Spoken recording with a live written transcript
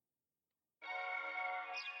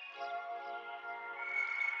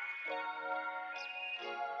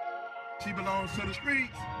She belongs to the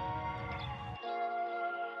streets.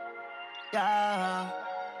 Yeah.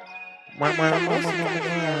 Mwah, mwah, mwah, Where's mwah, she mwah, got the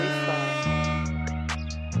Harry mwah.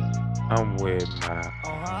 I'm with my.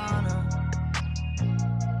 Ohana.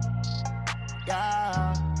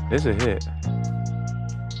 Yeah. It's a hit.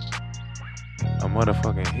 A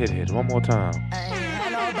motherfucking hit. One more time. Ain't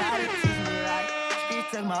had nobody teach me right. She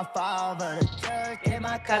took my father to church. Hit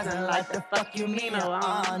my cousin like the fuck you mean your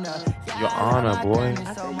honor. Your honor, boy.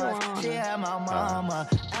 So much. She had my mama.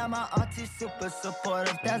 And my auntie super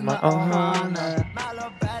supportive. That's My my honor. My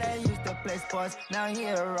little brother used to play sports. Now he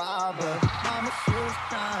a robber. Mama, she was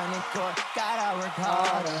crying in court. Gotta work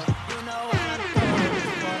harder. You know what I'm doing this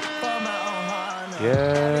for my own honor.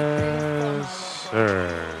 Yes,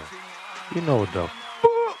 sir. You know what the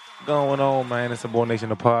fuck going on, man. It's a Boy Nation,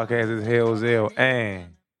 the podcast. It's Hail Zel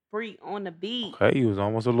and BreOnTheBeat. okay, you was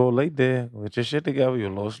almost a little late there. Get your shit together.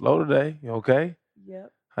 You're a little slow today. You okay?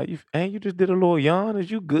 Yep. How you? And you just did a little yawn. Is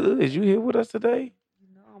you good? Is you here with us today? You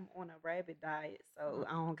know I'm on a rabbit diet, so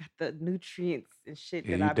I don't got the nutrients and shit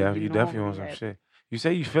Yeah, that I be you definitely on normally some have. shit. You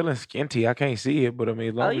say you feeling skinty. I can't see it, but I mean,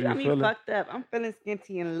 as Oh, long you as got you me feeling fucked up. I'm feeling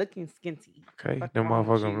skinty and looking skinty. okay, Fuck them wrong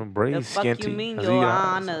with motherfuckers, you? them braids The fuck skinty. you mean, I see your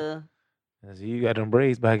got- honor? I see you got them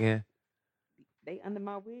braids back in. They under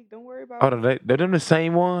my wig. Don't worry about Oh, they're them the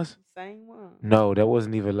same ones? Same one. No, that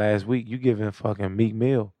wasn't even last week. You giving fucking Meek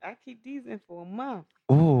Mill. I keep these in for a month.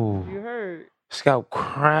 Ooh. You heard? Scalp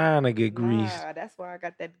crying to get greased. Nah, that's why I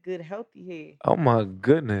got that good healthy hair. Oh my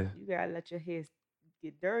goodness. You gotta let your hair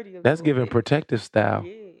get dirty. That's little giving bit. protective style.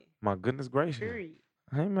 Yeah. My goodness gracious. Period.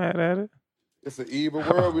 I ain't mad at it. It's an evil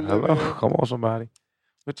world we live Hello. in. Come on, somebody.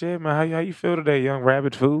 But yeah, man, how you feel today, young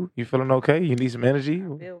rabbit food? You feeling okay? You need some energy?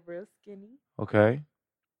 I feel real skinny, Okay.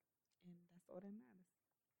 and that's all that matters.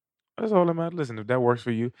 That's all that matters. Listen, if that works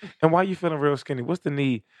for you. And why you feeling real skinny? What's the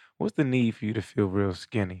need? What's the need for you to feel real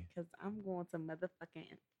skinny? Cause I'm going to motherfucking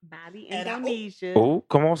Bali, Indonesia, Oh,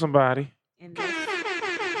 come on, somebody. in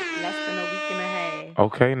less than a week and a half.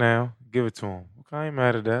 Okay, now give it to him. Okay, I ain't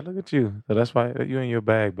mad at that. Look at you. So that's why you in your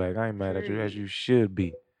bag. I ain't mad at you as Period. you should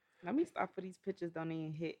be. Let me stop for these pictures. Don't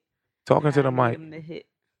even hit. Talking where to the I need mic. them to hit.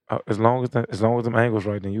 As long as them angles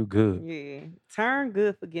right, then you good. Yeah, turn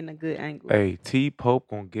good for getting a good angle. Hey, T Pope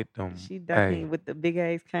gonna get them. She definitely with the big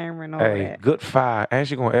ass camera and all Hey, that. good fire, and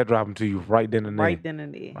she gonna airdrop them to you right then and there. Right then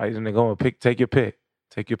and there. Right then they gonna take your pick.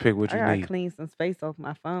 Take your pick what I you gotta need. clean some space off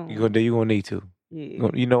my phone. You gonna need to. Yeah.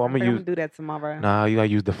 You know I'm I'm gonna gonna use. do that tomorrow. Nah, you gotta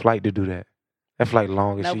use the flight to do that. That flight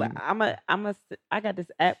long as No, shit. but I got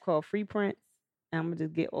this app called Free Prints, and I'm gonna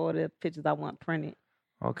just get all the pictures I want printed.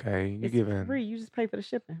 Okay, you It's giving. free. You just pay for the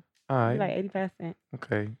shipping. All It's right. like 85 cents.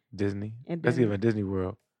 Okay, Disney. And That's then- even Disney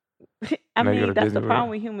World. I Now you go mean, to that's Disney the problem World.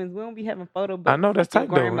 with humans. We don't be having photo books. I know that's like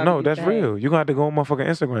tight your though. grandmother No, used that's to have. real. You gonna have to go on motherfucking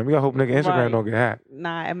Instagram. We gotta hope nigga Instagram Right. don't get hacked.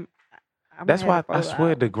 Nah, I'm That's gonna why have a I photo swear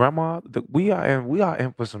the album. grandma, we are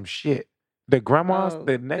in for some shit. The grandmas, Oh,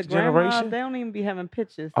 the next grandmas, generation. they don't even be having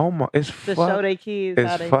pictures Oh my, it's to show fucked. their kids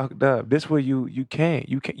how It's they. fucked up. This way you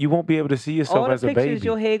won't be able to see yourself All the as a pictures, baby.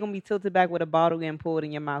 your head gonna be tilted back with a bottle getting poured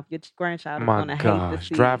in your mouth. Your grandchild is My gonna hate to gosh,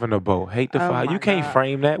 see. driving a boat, hate the Oh fire. my You can't God.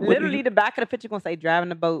 frame that. What do Literally, you- the back of the picture gonna say "driving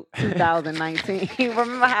the boat 2019."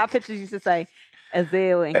 Remember how pictures used to say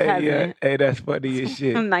Azale and Hey, cousin yeah, hey, that's funny as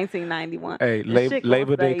shit. from 1991. Hey, The shit gonna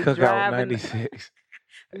Labor Day say cookout driving- '96.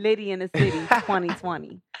 Liddy in the City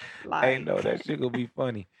 2020. Like, Hey, no, that shit gonna be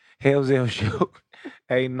funny. Hail Zel show.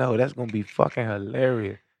 Hey, no, that's gonna be fucking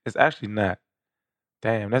hilarious. It's actually not.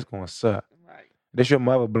 Damn, that's gonna suck. right. That's your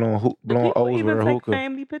mother blowing Do people O's with even her take hookah.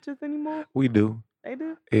 family pictures anymore? We do. They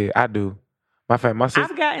do. Yeah, I do. My sister,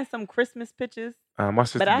 I've gotten some Christmas pictures, my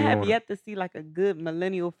sister. but I be have on it. yet to see like a good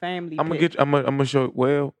millennial family. I'm gonna show.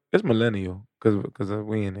 Well, it's millennial because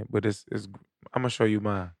we in it, but it's. I'm gonna show you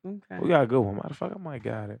mine. Okay. We got a good one. Matter of fact, I might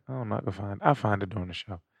got it. I don't know. I'll find it during the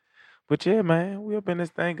show. But yeah, man, we up in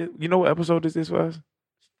this thing. You know what episode this is for us?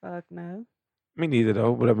 Fuck no. Me neither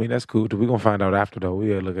though. But I mean, that's cool too. We gonna find out after though. We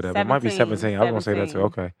gotta look it up. It might be 17. I was gonna say that too. 17.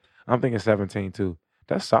 Okay, I'm thinking 17 too.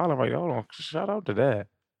 That's solid right there. Hold on. Shout out to that.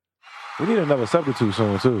 We need another substitute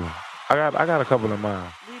soon too. I got a couple of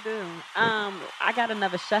mine. We do. I got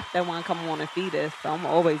another chef that want to come on and feed us, so I'm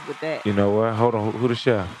always with that. You know what? Hold on. Who the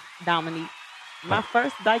chef? Dominique. My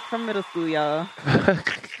first dyke from middle school, y'all.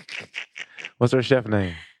 What's her chef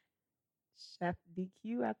name? Chef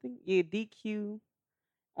DQ, I think. Yeah, DQ.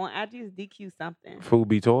 On IG is DQ something. Food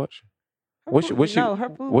be torch. Her What food- she no, her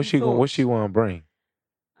food what be she torched. want to bring?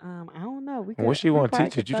 I don't know. What she want to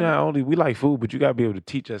teach us? You not only we like food, but you gotta be able to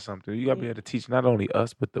teach us something. You gotta be able to teach not only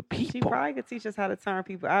us but the She people. probably could teach us how to turn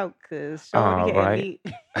people out, because All Shorty had right.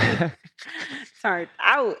 me turned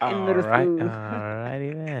out in middle All right, school. all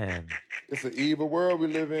righty then. It's an evil world we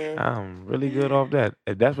live in. I'm really good off that.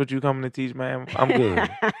 If that's what you coming to teach, man, I'm good.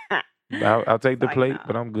 I'll take the Like, plate, no.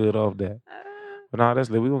 but I'm good off that. But now that's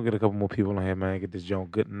lit. We're gonna get a couple more people on here, man. Get this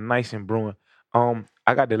joint good, nice and brewing. I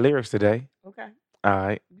got the lyrics today. Okay. All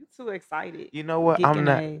right. You too excited. You know what? I'm Geeking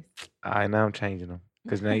not. ass. All right, now I'm changing them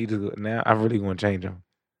because now I'm really gonna change them.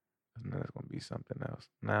 Now it's gonna be something else.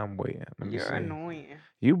 Now I'm waiting. Let me You're see. annoying.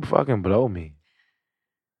 You fucking blow me.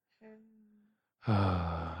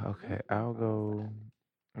 Okay, I'll go.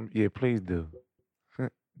 Yeah, please do.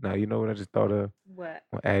 Now you know what I just thought of What?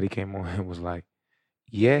 when Addie came on and was like,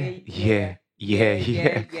 "Yeah, Yeah.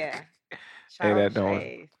 Hey, that Childish don't.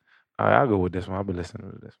 ass. All right, I'll go with this one. I've been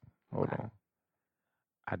listening to this one. Hold Okay. on.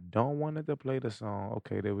 I don't want it to play the song.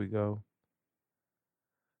 Okay, there we go.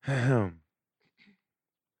 Oh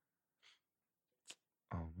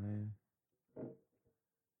man.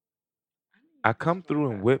 I come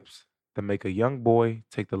through in whips to make a young boy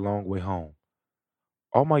take the long way home.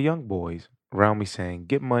 All my young boys around me saying,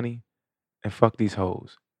 "Get money and fuck these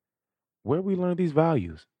hoes." Where we learn these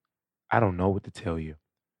values? I don't know what to tell you.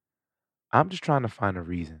 I'm just trying to find a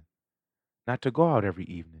reason not to go out every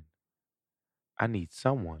evening. I need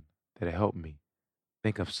someone that'll help me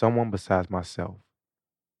think of someone besides myself.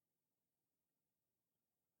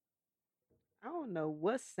 I don't know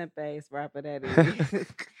what simp ass rapper that You is.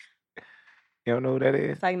 don't know who that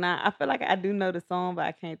is? It's like, nah, I feel like I do know the song, but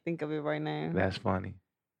I can't think of it right now. That's funny.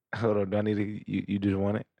 Hold on, do I need to? You just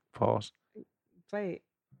want it? Pause. Play it.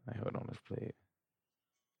 Hey, hold on, let's play it.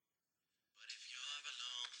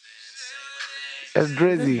 That's Is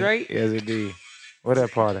this Drizzy. Drake? Yes, it did. What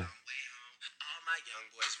that part of?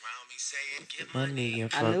 Money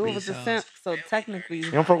and I fuck knew it these was a hoes. simp, so technically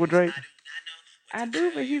You don't fuck with Drake? I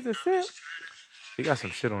do, but he's a simp. He got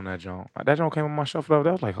some shit on that joint. That joint came on my shuffle.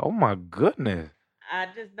 That was like, oh my goodness. I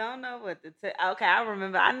just don't know what to tell. Okay, I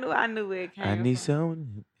remember. I knew where it came I need from.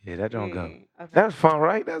 someone. Yeah, that don't go. Yeah, okay. That's fun,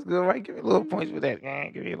 right? That's good, right? Give me a little points for that.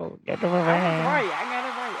 Give me a little. I was right. I got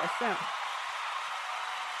it right. A simp.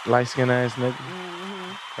 Light skin ass nigga.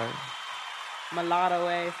 Mm-hmm. Okay. Mulatto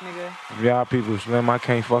ass nigga. Y'all people slim, I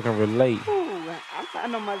can't fucking relate. Ooh, I'm not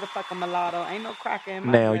no motherfucking mulatto. Ain't no cracker in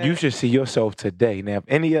my Now blood. you should see yourself today. Now, if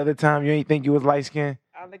any other time you ain't think you was light skinned,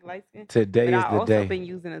 I look light skin. today But is I the also day. been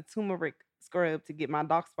using a turmeric scrub to get my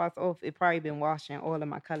dark spots off. It probably been washing all of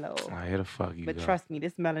my color off. Oh, here the fuck you But go. trust me,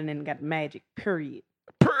 this melanin got magic. Period.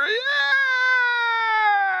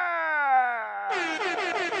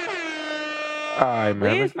 All right,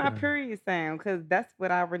 man. Where's my period sound? Because that's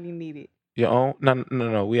what I really needed. Your own?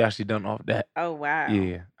 No. We actually done off that. Oh wow.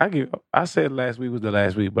 Yeah, I said last week was the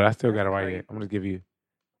last week, but I still got it right here. crazy. I'm gonna give you.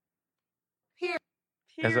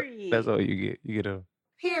 Period. That's all you get. You get a.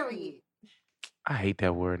 Period. I hate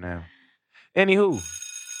that word now. Anywho,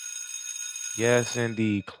 yes,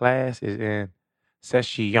 indeed. Class is in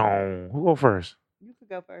session. Who go first? You could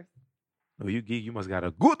go first. Oh, you must got a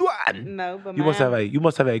good one. No, but You must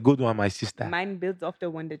have a good one, my sister. Mine builds off the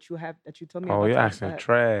one that you told me Oh, about. your accent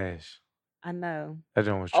trash. I know. That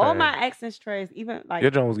joint was trash. All my accents trash. Even like Your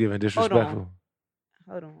joint was giving disrespectful.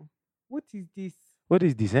 Hold on. What is this? What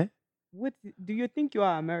is this, eh? Do you think you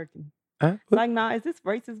are American? Huh? It's like, nah, is this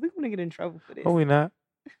racist? We're gonna get in trouble for this. Oh, we not.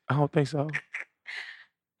 I don't think so.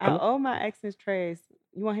 All my accents trash.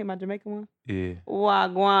 You want to hear my Jamaican one? Yeah.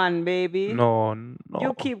 Wagwan, baby. No.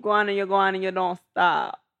 You keep going and you're going and you don't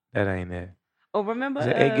stop. That ain't it. Oh, remember?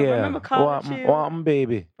 Hey, girl. Remember Carla Chill I'm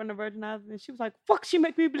baby. from the Virgin Islands? She was like, "Fuck, she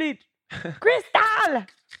make me bleed." Crystal.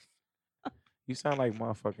 You sound like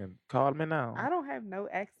motherfucking call me now. I don't have no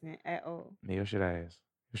accent at all. Yeah, your shit ass.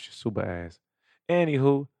 Your shit super ass.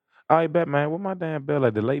 Anywho, I bet, man. What my damn bell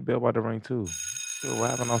at? The late bell about to ring too. What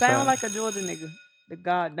happened outside? Sound like a Georgia nigga. The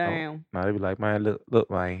goddamn. No, they be like, man, look,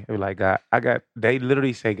 man. They be like, God, they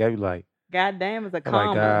literally say, they be like, goddamn is a I'm combo.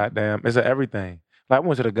 like, goddamn, it's a everything. Like, I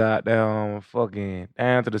went to the goddamn fucking,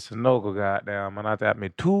 down to the Sunoco, goddamn, and I got me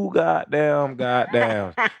 2 goddamn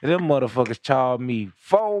goddams. And them motherfuckers charged me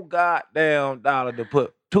 $4 goddamn to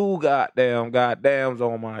put 2 goddams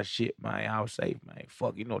on my shit, man. I was safe, man.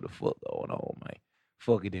 Fuck, you know the fuck going on, man.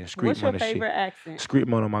 Fuck it then. What's your favorite accent?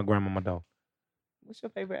 Scream on my grandma, my dog. What's your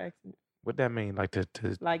favorite accent? What that mean? Like to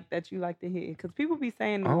like that you like to hear? Because people be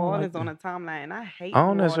saying New Orleans on the timeline, and I hate. I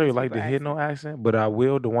don't necessarily like to hear no accent, but I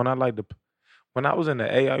will. The one I like to. When I was in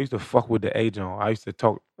the A, I used to fuck with the A John. I used to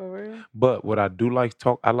talk. For real? But what I do like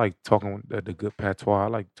I like talking the good patois. I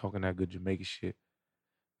like talking that good Jamaican shit.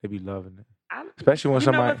 They be loving it. Especially when You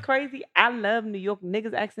know somebody. what's crazy? I love New York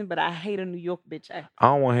niggas accent, but I hate a New York bitch accent. I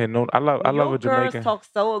don't want to hear no. I New love a York girls Jamaican. talk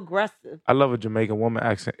so aggressive. I love a Jamaican woman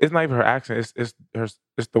accent. It's not even her accent. It's her.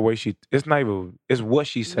 It's the way she. It's not even. It's what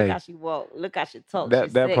she Look say. how she walk. Look how she talk. That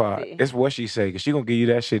She's that part. sexy. It's what she say. Cause she gonna give you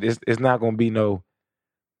that shit. It's not gonna be no.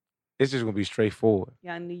 It's just gonna be straightforward.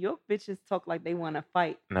 Yeah, New York bitches talk like they want to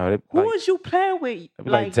fight. No, they Who like, is you playing with? they be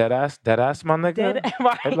like dead ass, my nigga. Dead,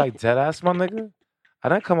 right? They be like dead ass, my nigga. I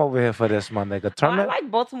didn't come over here for this, my nigga. Oh, Turn I that. like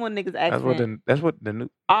Baltimore niggas accent. That's what the new.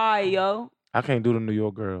 Alright, yo. I can't do the New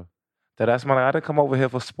York girl. That's my. I didn't come over here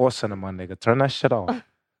for Sports Center, my nigga. Turn that shit off.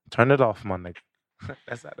 Turn it off, my nigga.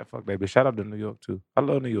 That's how the fuck they be. Shout out to New York too. I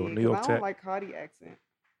love New York. Yeah, New York I Tech. don't like Cardi accent.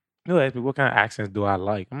 You ask me what kind of accents do I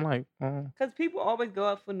like? I'm like, Because people always go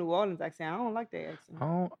up for New Orleans accent. I don't like that accent.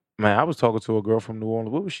 oh man, I was talking to a girl from New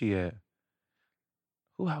Orleans. Where was she at?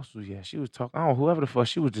 Who else was she at? She was talking. I don't know, whoever the fuck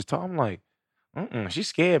she was just talking. I'm like, she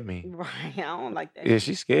scared me. Right. I don't like that. Yeah, shit.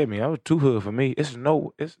 she scared me. I was too hood for me. It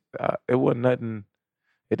wasn't nothing.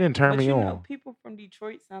 It didn't turn But me you on. know, people from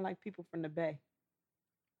Detroit sound like people from the Bay.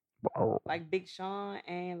 Oh, Like Big Sean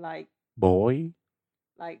and like boy.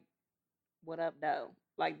 what up though?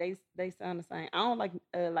 Like they sound the same. I don't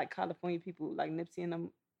like California people like Nipsey and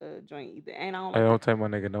them joint either. And I don't Hey, like don't take my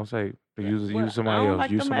nigga. Don't say. Use well, somebody I don't else.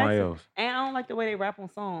 like Use them somebody accent. else. And I don't like the way they rap on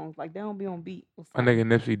songs. Like they don't be on beat. Or My something.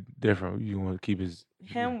 nigga Nipsey different. You want to keep his.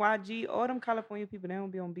 Him, YG, all them California people, they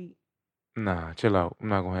don't be on beat. Nah, chill out. I'm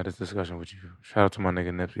not gonna have this discussion with you. Shout out to my nigga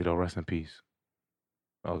Nipsey though. Rest in peace.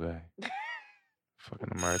 Okay. Fucking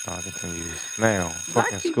the marathon continues. Now, Black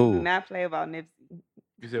fucking people do school. not play about Nipsey.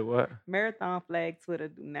 You said what? Marathon flag Twitter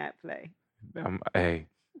do not play. Hey,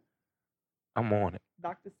 I'm on it.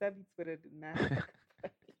 Dr. Sebi Twitter do not play.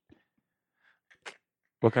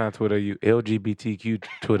 What kind of Twitter you? LGBTQ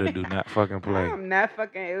Twitter do not fucking play. I'm not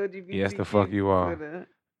fucking LGBT. Yes, the fuck you are. Twitter.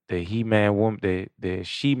 The he man woman, the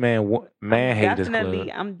she man man haters club.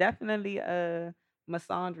 I'm definitely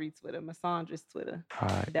misandry Twitter, misandrist Twitter. All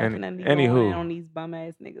right. Definitely Anywho, going on these bum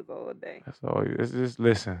ass niggas all day. that's all. It's just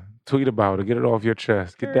listen. Tweet about it. Get it off your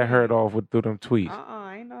chest. Get that hurt off through them tweets.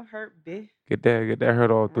 Ain't no hurt, bitch. Get that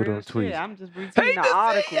hurt off through Real them shit. tweets. I'm just retweeting the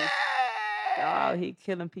articles. Y'all he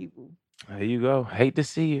killing people. There you go. Hate to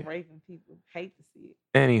see it. Raping people. Hate to see it.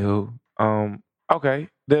 Anywho, okay.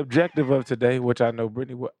 The objective of today, which I know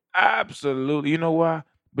Brittany will absolutely, you know why?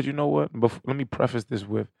 But you know what? Let me preface this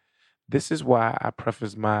with, this is why I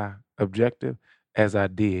preface my objective as I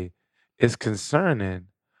did. It's concerning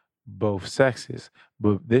both sexes,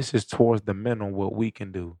 but this is towards the men on what we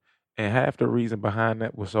can do. And half the reason behind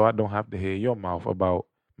that was so I don't have to hear your mouth about,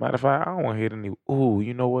 matter of fact, I don't want to hear any, ooh,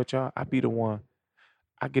 you know what, y'all? I be the one.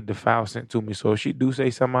 I get the file sent to me. So if she do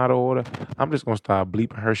say something out of order, I'm just gonna start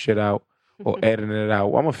bleeping her shit out or editing it out.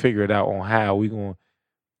 I'm gonna figure it out on how I'm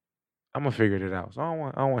gonna figure it out. So I don't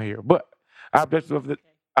want to hear. But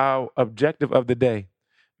our objective of the day,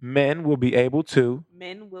 men will be able to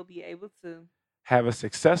have a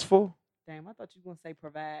successful. Damn, I thought you were gonna say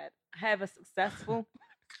provide. Have a successful.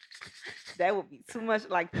 That would be too much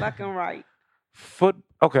like fucking right.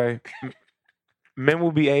 Okay. Men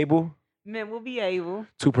will be able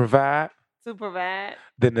to provide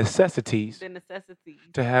the necessities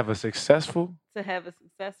to have a successful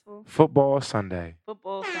football Sunday. There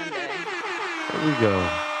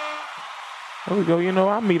we go. You know,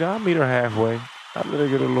 I meet her halfway. I let her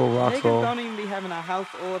get a little rock Niggas song. don't even be having a house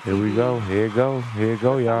or TV. Here we go. Here it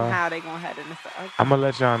go, y'all. How they gonna have it in the I'm gonna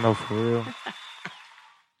let y'all know for real.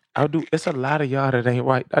 It's a lot of y'all that ain't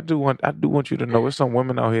right. I do want you to know, it's some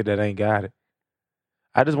women out here that ain't got it.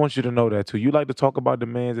 I just want you to know that too. You like to talk about the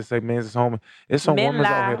men that say men's is home. It's some women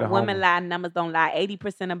out here that women home. lie, numbers don't lie.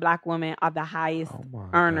 80% of black women are the highest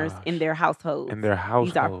earners in their households.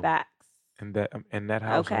 These are facts. In that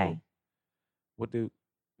household. Okay. What do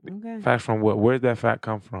facts from what? Where'd that fact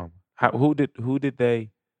come from? Who did they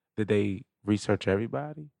research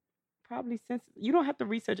everybody? Probably since you don't have to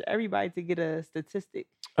research everybody to get a statistic.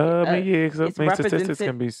 Statistics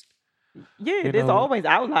can be. Yeah, there's always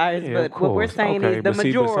outliers, but what we're saying is the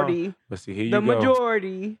majority. But see, here you the go.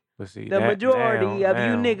 Majority. But see, the majority of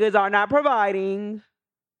you niggas are not providing.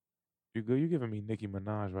 You giving me Nicki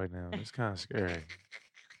Minaj right now. It's kind of scary.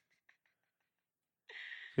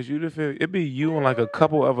 Cause it be you and like a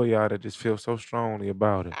couple other y'all that just feel so strongly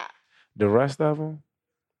about it. The rest of them,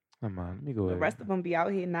 come on, let me go ahead. The rest of them be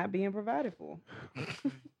out here not being provided for.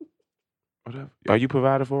 Whatever. Are you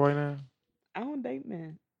provided for right now? I don't date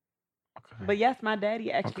men. Okay. But yes, my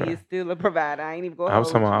daddy actually Okay. is still a provider. I ain't even gonna I was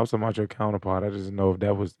hold talking about, I you. was talking about your counterpart. I just didn't know if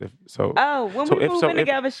that was if so. Oh, when So we if so moving if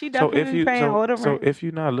together, she so if definitely you paying all the so rent. if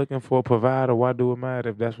you're not looking for a provider, why do it matter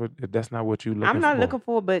if that's not what you I'm looking not for? looking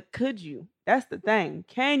for it, but could you? That's the thing.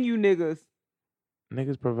 Can you niggas?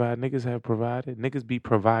 Niggas provide. Niggas have provided. Niggas be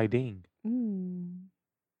providing. Mm,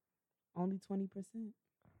 only 20%.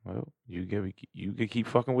 Well, you can keep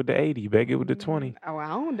fucking with the 80. You better get with the 20. Oh, I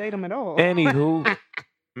don't date them at all. Anywho,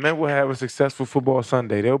 men will have a successful football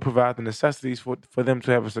Sunday. They'll provide the necessities for them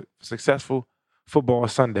to have a successful football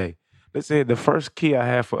Sunday. Let's say the first key I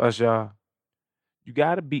have for us, y'all, you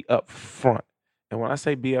got to be up front. And when I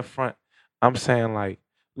say be up front, I'm saying like,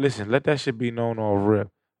 listen, let that shit be known on rip.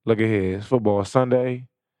 Look at here, it's football Sunday.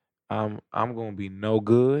 I'm gonna be no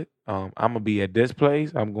good. I'm gonna be at this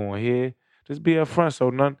place. I'm going here. Just be up front. So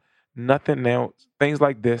nothing now. Things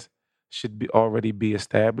like this should be already be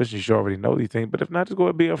established. You should already know these things. But if not, just go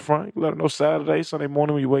and be up front. You let them know Saturday, Sunday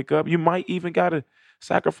morning when you wake up. You might even gotta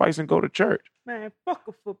sacrifice and go to church. Man, fuck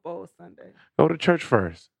a football Sunday. Go to church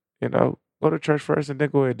first. You know, go to church first and then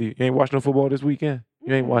go ahead. You ain't watching no football this weekend.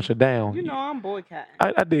 You ain't watching down. You know I'm boycotting.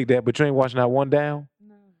 I dig that, but you ain't watching that one down.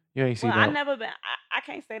 No. You ain't Well, seen I no. never been. I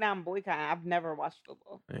can't say that I'm boycotting. I've never watched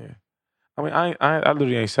football. Yeah. I mean, I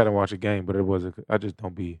literally ain't sat and watch a game, but it wasn't. I just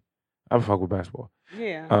don't be. I fuck with basketball.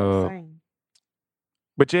 Yeah, I'm Uh, saying.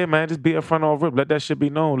 but yeah, man, just be upfront off rip. Let that shit be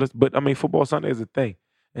known. But I mean, football Sunday is a thing,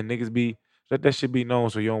 and niggas be let that shit be known.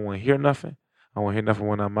 So you don't want to hear nothing. I want to hear nothing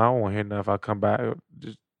when I'm out. I want to hear nothing if I come back.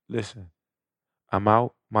 Just listen. I'm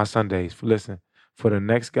out my Sundays. Listen, for the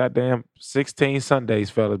next goddamn 16 Sundays,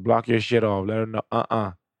 fellas, block your shit off. Let them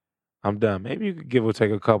know. I'm done. Maybe you could give or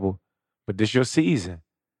take a couple, but this your season.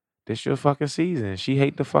 This your fucking season. She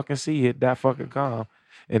hate the fucking see it that fucking calm,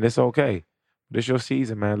 and it's okay. This your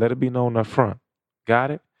season, man. Let it be known up front.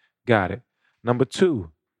 Got it? Got it. Number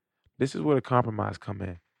two, this is where the compromise come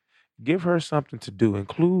in. Give her something to do.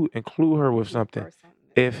 Include her with something.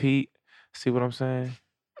 If he see what I'm saying?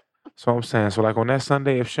 So I'm saying, so like on that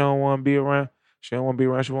Sunday, if she don't want to be around, she don't want to be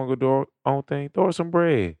around, she want to go do her own thing, throw her some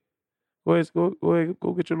bread. Go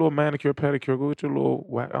get your little manicure, pedicure. Go get your little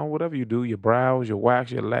whatever you do, your brows, your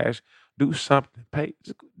wax, your lash. Do something. Pay.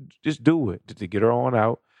 Just do it to get her on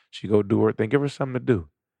out. She go do her thing. Give her something to do.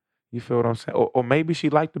 You feel what I'm saying? Or maybe she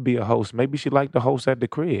like to be a host. Maybe she like to host at the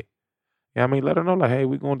crib. I mean, let her know like, hey,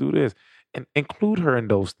 we gonna do this, and include her in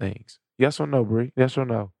those things. Yes or no, Bree? Yes or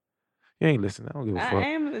no? You ain't listening. I don't give a I fuck.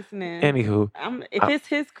 am listening. Anywho, if it's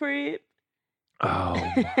his crib,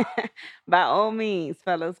 oh, by all means,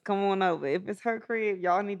 fellas, come on over. If it's her crib,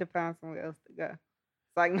 y'all need to find somewhere else to go.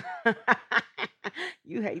 It's like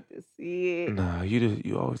you hate to see it. nah,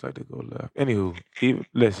 you always like to go left. Anywho,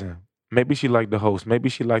 listen. Maybe she like the host. Maybe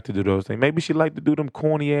she like to do those things. Maybe she like to do them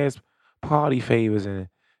corny ass party favors and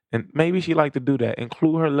maybe she like to do that.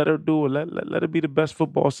 Include her. Let her do it. Let it be the best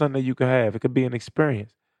football Sunday you can have. It could be an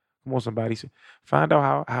experience. Come on, somebody. Find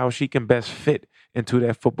out how she can best fit into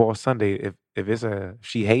that football Sunday. If it's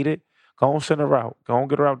she hate it, go on send her out. Go on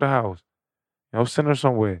get her out the house. Send her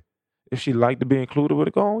somewhere. If she like to be included with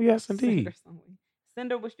it, go on. Yes, Send her indeed. somewhere.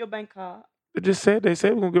 Send her with your bank card. They said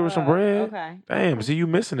we're gonna give her some bread. Okay. Damn, see you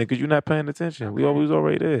missing it because you're not paying attention. Okay. We always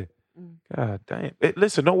already there. God damn.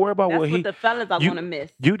 Listen, don't worry about That's what the fellas are gonna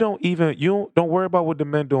miss. You don't worry about what the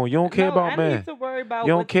men doing. You don't care about men. I need to worry about you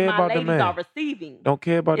don't what care my about the ladies men. are receiving. Don't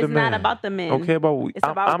care about the men. It's not about the men. Don't care about it's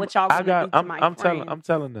about what y'all gonna do to my friends. I'm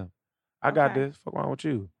telling them. I got this. Fuck around with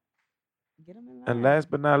you. Get them in line. And last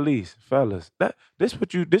but not least, fellas, this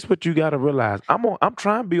what you gotta realize. I'm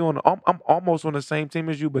trying to be I'm almost on the same team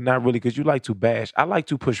as you, but not really because you like to bash. I like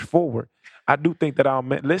to push forward. I do think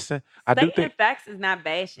that listen. I do think facts is not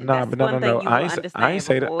bashing. Nah, That's but no. I ain't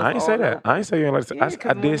say that. I ain't say that. I ain't say you like to.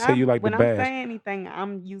 I did say you like to bash. When I'm saying anything,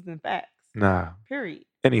 I'm using facts. Nah. Period.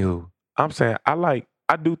 Anywho, I'm saying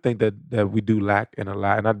I do think that we do lack in a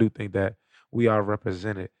lot, and I do think that we are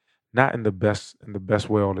represented not in the best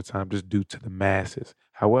way all the time, just due to the masses.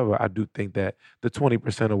 However, I do think that the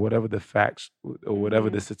 20% or whatever the facts or whatever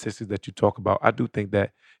the statistics that you talk about, I do think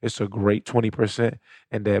that it's a great 20%,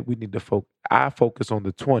 and that we need to I focus on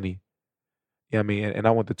the 20. Yeah, I mean, and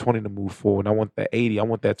I want the 20 to move forward. I want the 80. I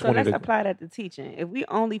want that 20 so let's to apply that to teaching. If we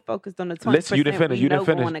only focused on the 20%, listen, you didn't finish. You didn't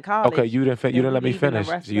finish. Going to college, okay, you didn't let me finish.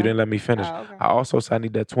 So you didn't let me finish. Oh, okay. I also said I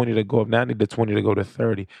need that 20 to go up. Now I need the 20 to go to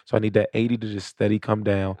 30. So I need that 80 to just steady come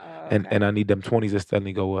down, and I need them 20s to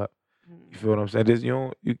steadily go up. You feel what I'm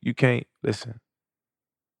saying? You can't listen.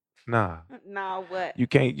 Nah. Nah, what? You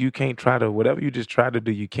can't try to whatever you just try to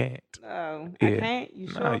do. You can't. No, I can't. You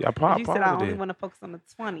sure? You said I only want to focus on the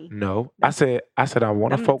 20. No, I said I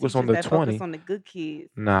want to focus on the 20. Focus on the good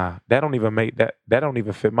kids. Nah, that don't even make that don't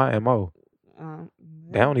even fit my mo.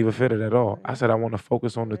 They don't even fit it at all. I said I want to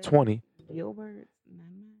focus on the 20 Your words, not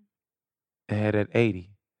mine. and had that 80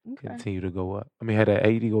 Okay. continue to go up. I mean, had that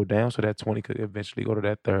 80 go down so that 20 could eventually go to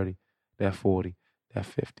that 30, that 40, that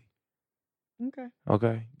 50. Okay.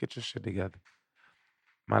 Okay? Get your shit together.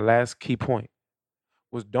 My last key point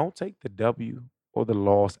was don't take the W or the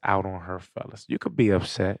loss out on her, fellas. You could be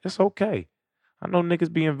upset. It's okay. I know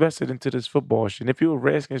niggas be invested into this football shit. And if you're a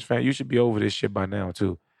Redskins fan, you should be over this shit by now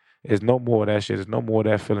too. There's no more of that shit. There's no more of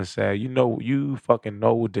that feeling sad. You fucking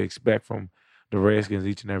know what to expect from the Redskins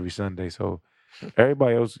each and every Sunday. So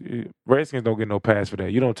everybody else, Redskins don't get no pass for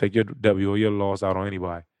that. You don't take your W or your loss out on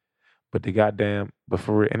anybody. But but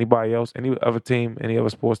for anybody else, any other team, any other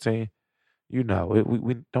sports team, we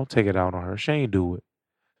don't take it out on her. She ain't do it.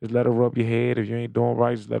 Just let her rub your head. If you ain't doing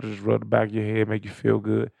right, just let her just rub the back of your head, make you feel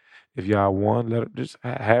good. If y'all won, let her just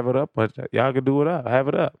have it up. But y'all can do it up. Have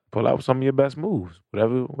it up. Pull out some of your best moves.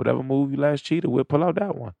 Whatever move you last cheated with, pull out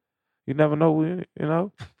that one. You never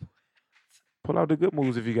know, Pull out the good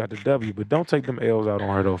moves if you got the W, but don't take them L's out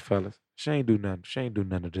on her though, fellas. She ain't do nothing. She ain't do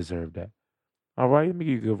nothing to deserve that. All right, let me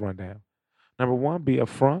give you a good rundown. Number one, be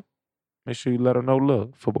upfront. Make sure you let her know,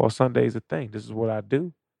 look, football Sunday is a thing. This is what I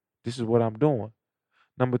do. This is what I'm doing.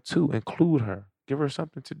 Number two, include her. Give her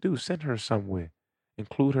something to do. Send her somewhere.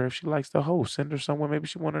 Include her if she likes to host. Send her somewhere. Maybe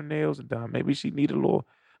she want her nails done. Maybe she need a little,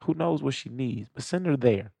 who knows what she needs. But send her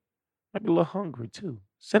there. Might be a little hungry too.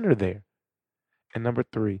 Send her there. And number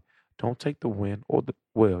three, don't take the win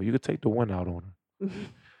you could take the win out on her.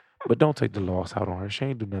 But don't take the loss out on her. She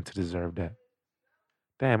ain't do nothing to deserve that.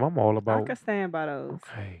 Damn, I'm all I about. can stand by those.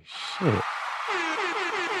 Okay, shit.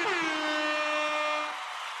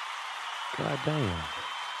 God damn.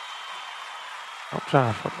 I'm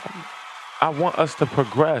trying to. I want us to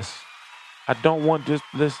progress. I don't want just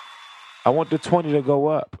this. I want the 20 to go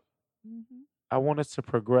up. Mm-hmm. I want us to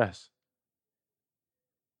progress.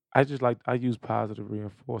 I use positive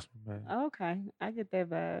reinforcement, man. Okay, I get that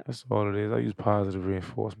vibe. That's all it is. I use positive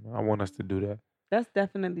reinforcement. I want us to do that. That's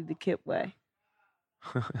definitely the Kip way.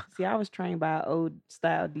 See, I was trained by an old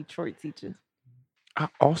style Detroit teacher. I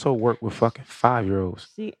also work with fucking 5-year-olds.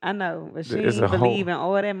 I know, but she It's a didn't believe whole. in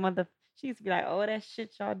all that mother. She used to be like, "Oh, that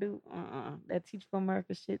shit y'all do, that Teach for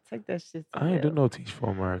America shit. Take that shit I somewhere ain't do else." no Teach for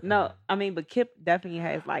America. No, I mean, but Kip definitely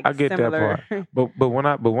has like I get that similar. part. But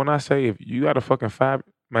when I say if you got a fucking five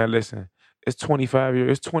man, listen, it's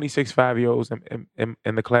 26 5-year-olds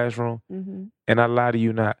in the classroom, Mm-hmm. and I lie to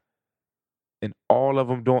you not. And all of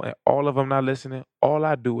them not listening. All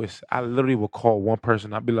I do is I literally will call one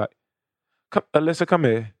person. I'll be like, come, Alyssa, come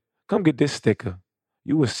here. Come get this sticker.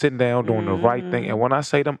 You was sitting down doing the right thing. And Mm-hmm. when I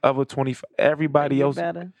say them other 25, They everybody get else,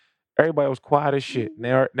 better. everybody was quiet as shit.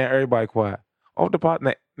 Mhm. Now everybody quiet. Off the pot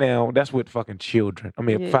now, that's with fucking children. I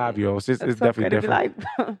mean, Yeah, 5-year-olds. It's it's definitely okay to be different.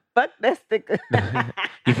 like, "Fuck that sticker."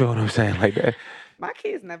 You feel what I'm saying? Like that. My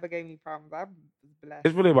kids never gave me problems. I was blessed.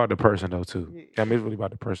 It's really about the person though too. Yeah. I mean, it's really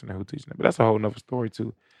about the person who teaching it. But that's a whole nother story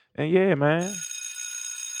too. And yeah, man.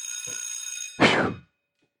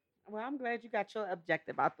 Well, I'm glad you got your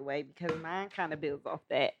objective out the way because mine kind of builds off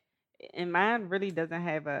that, and mine really doesn't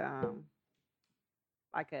have a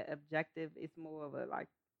like a objective. It's more of a like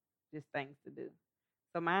just things to do.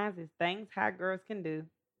 So mine is things hot girls can do.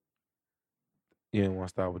 You didn't want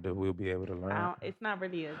to start with the we'll be able to learn. It's not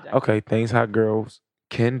really an objective. Okay, things hot girls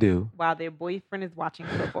can do While their boyfriend is watching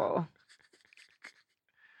football.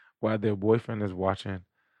 while their boyfriend is watching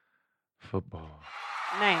football.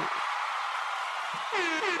 Name.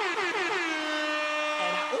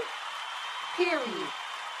 Period.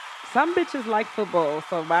 Some bitches like football,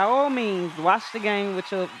 so by all means, watch the game with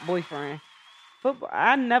your boyfriend. Football,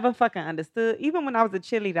 I never fucking understood. Even when I was a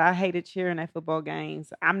cheerleader, I hated cheering at football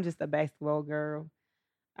games. I'm just a basketball girl.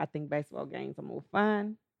 I think basketball games are more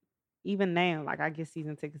fun. Even now, like I get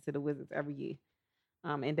season tickets to the Wizards every year.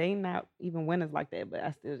 And they not even winners like that, but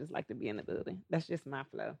I still just like to be in the building. That's just my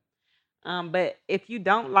flow. But if you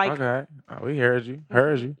don't like, Okay, we heard you.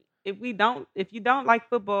 Heard you. if you don't like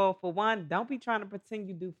football, for one, don't be trying to pretend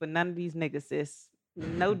you do for none of these niggas, sis.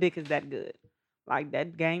 No dick is that good. Like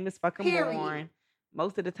that game is fucking Period. boring.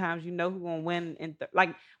 Most of the times, you know who gonna win.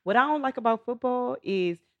 Like what I don't like about football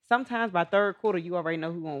is sometimes by third quarter, you already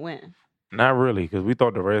know who gonna win. Not really, because we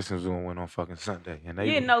thought the Redskins was gonna win on fucking Sunday, and they.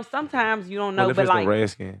 Yeah, no. Sometimes you don't know, Well, if but it's like, the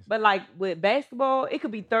Redskins, but like with basketball, it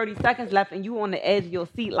could be 30 seconds left, and you on the edge of your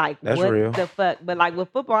seat, like That's what real. the fuck. But like with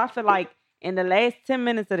football, I feel like in the last 10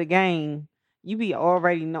 minutes of the game, you be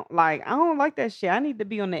already know. Like I don't like that shit. I need to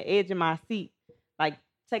be on the edge of my seat, like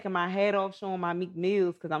taking my hat off, showing my Meek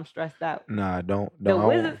Mills because I'm stressed out. Nah, don't. The I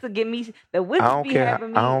Wizards to get me. The Wizards don't be care.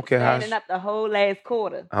 having me I don't care how standing up the whole last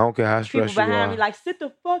quarter. I don't care how People stressed you behind are. me like, sit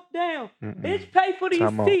the fuck down, Mm-mm. bitch. Pay for these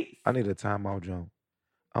Time out. seats. I need a timeout, Joe.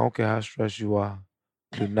 I don't care how stressed you are.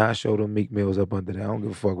 Do not show them Meek Mills up under there. I don't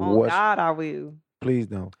give a fuck Oh what. God, I will. Please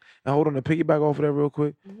don't. And hold on, to piggyback off of that real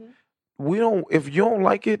quick. Mhm. We don't. If you don't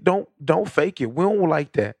like it, don't fake it. We don't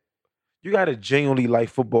like that. You gotta genuinely like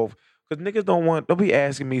football. Cause niggas don't be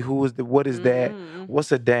asking me what is that? Mm-mm.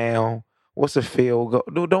 What's a down? What's a field goal?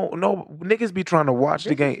 No, niggas be trying to watch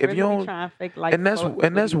the game. If you don't, trying to fake like and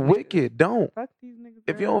that's wicked. Don't. Fuck these niggas.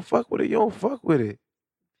 If you don't fuck with it, you don't fuck with it.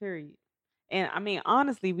 Period. And I mean,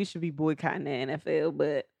 honestly, we should be boycotting the NFL,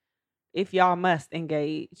 but if y'all must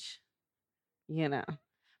engage, you know.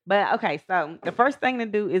 But okay, so the first thing to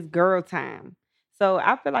do is girl time. So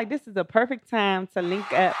I feel like this is a perfect time to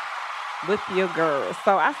link up with your girls.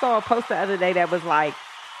 So I saw a post the other day that was like,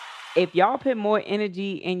 if y'all put more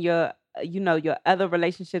energy in your, your other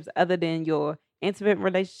relationships other than your intimate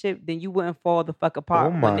relationship, then you wouldn't fall the fuck apart Oh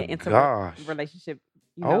when my the intimate gosh. relationship,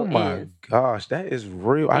 Oh my ends. gosh, that is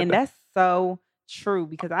real. And that's so true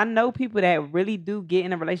because I know people that really do get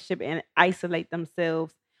in a relationship and isolate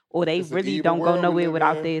themselves, or they It's an really evil don't go world we nowhere live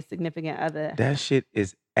without in. their significant other. that shit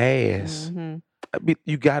is ass. Mhm. I mean,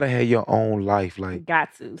 you gotta have your own life. Like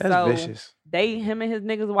Got to. that's So vicious. him and his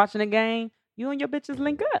niggas watching the game. You and your bitches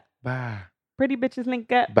link up. Bye. Pretty bitches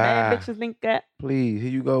link up. Bye. Bad bitches link up. Please,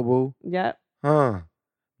 here you go, boo. Yep. Huh?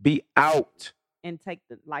 Be out. And take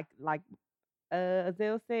the like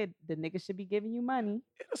Zel said, the nigga should be giving you money.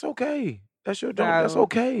 That's okay. That's your job. That's So,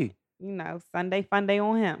 okay. Sunday fun day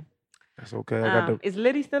on him. That's okay. I got the. Is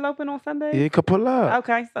Liddy still open on Sunday? Yeah, you can pull up.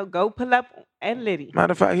 Okay, so go pull up at Liddy.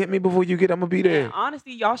 Matter of fact, hit me before you get. I'm gonna be there. And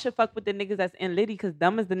honestly, y'all should fuck with the niggas that's in Liddy because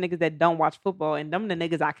them is the niggas that don't watch football and them the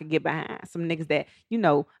niggas I could get behind. Some niggas that,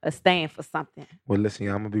 are stand for something. Well, listen,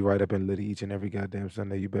 I'm gonna be right up in Liddy each and every goddamn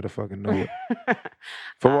Sunday. You better fucking know it.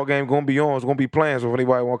 Football game gonna be on. It's gonna be playing. So if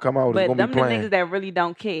anybody wanna come out, it's But gonna them be the playing. niggas that really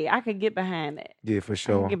don't care. I could get behind that. Yeah, for I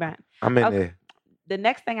sure. can get behind. I'm in Okay. there. The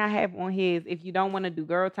next thing I have on here is if you don't want to do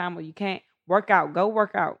girl time or you can't work out, go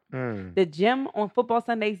work out. The gym on football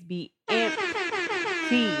Sundays be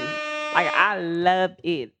empty. Like I loved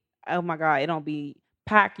it. Oh my God, it don't be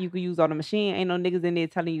packed. You can use all the machine. Ain't no niggas in there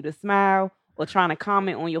telling you to smile or trying to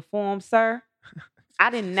comment on your form, sir.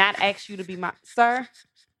 I did not ask you to be my sir.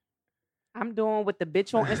 I'm doing what the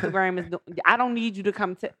bitch on Instagram is doing. I don't need you to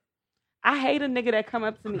come to. I hate a nigga that come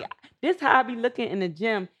up to me. This how I be looking in the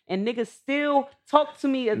gym, and niggas still talk to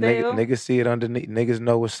me as Niggas see it underneath. Niggas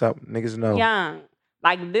know what's up. Niggas know. young.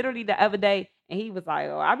 Like literally the other day, and he was like,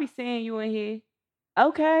 "Oh, I be seeing you in here."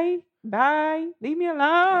 Okay, bye. Leave me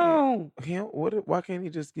alone. Why can't he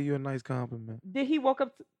just give you a nice compliment? Did he walk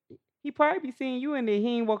up? He probably be seeing you in there.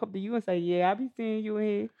 He ain't walk up to you and say, "Yeah, I be seeing you in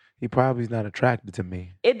here." He probably is not attracted to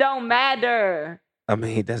me. It don't matter. I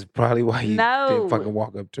mean, that's probably why he didn't fucking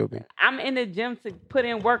walk up to me. I'm in the gym to put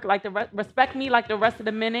in work. Like respect me like the rest of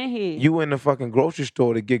the men in here. You in the fucking grocery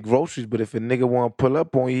store to get groceries, but if a nigga want to pull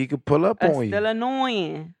up on you, he could pull up on you. Still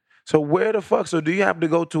annoying. So where the fuck? So do you have to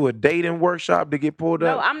go to a dating workshop to get pulled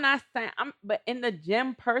up? No, I'm not saying. But in the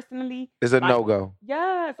gym personally, It's a no-go.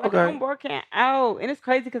 Yes, Okay. I'm working out, and it's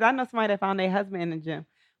crazy because I know somebody that found their husband in the gym.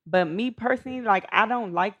 But me personally, like I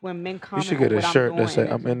don't like when men You comment. should get on a what shirt I'm that doing say,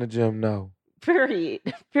 I'm in the gym, no. Period.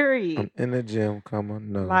 I'm in the gym, come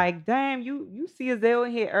on, no. Like, damn, you see a Zell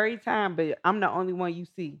in here every time, but I'm the only one you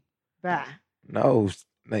see. Bye. No.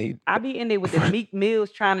 I be in there with the Meek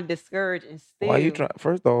Mills trying to discourage and still. Why you trying?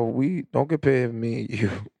 First off, we don't compare me and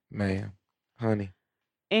you, man. Honey.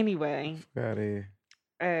 Anyway. Got here.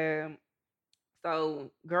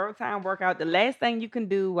 So girl time workout. The last thing you can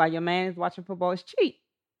do while your man is watching football is cheat.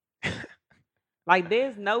 Like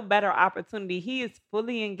there's no better opportunity. He is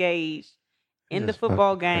fully engaged in the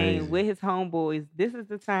football game with his homeboys. This is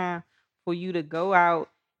the time for you to go out,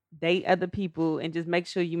 date other people, and just make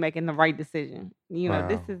sure you're making the right decision.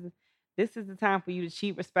 This is the time for you to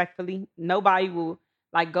cheat respectfully. Nobody will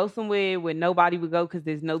go somewhere where nobody would go because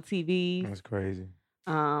there's no TV. That's crazy.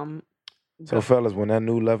 So fellas, when that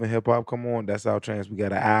new Love and Hip Hop come on, that's our chance. We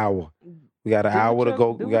got an hour. We got an hour to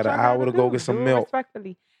go. We got an hour to go get some milk.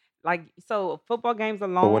 Respectfully. So football games are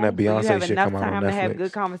long. But when that so you Beyonce have shit enough come out on time to have Netflix.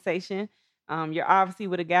 good conversation. You're obviously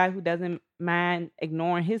with a guy who doesn't mind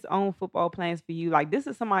ignoring his own football plans for you. Like this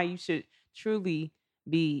is somebody you should truly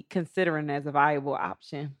be considering as a viable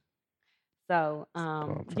option. So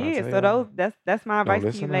that's my advice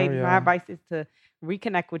to you ladies. My advice is to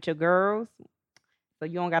reconnect with your girls. So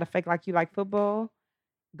you don't gotta fake like you like football.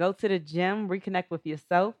 Go to the gym, reconnect with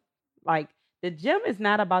yourself. Like The gym is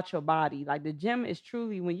not about your body. Like the gym is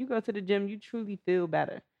truly when you go to the gym, you truly feel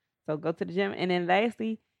better. So go to the gym, and then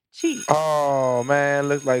lastly, cheat. Oh man,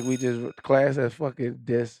 looks like we just class as fucking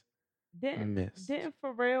Didn't dismissed. didn't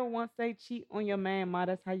Pharrell once say cheat on your man, ma?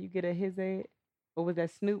 That's how you get a his head. Or was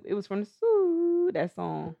that Snoop? It was from the Soooo, that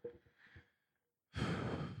song.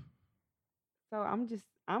 So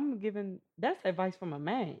I'm giving that's advice from a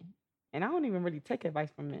man, and I don't even really take advice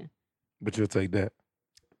from men. But you'll take that.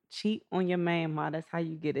 Cheat on your man, ma. That's how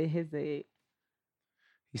you get a his head.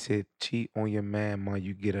 He said, cheat on your man, man,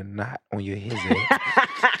 you get a knot on your his head.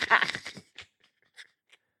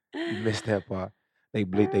 You missed that part. They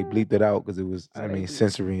bleeped it out because it was, Oh, they bleep.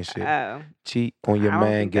 sensory and shit. Oh, Cheat on your I don't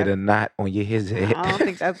man, think get a that's. knot on your his head. I don't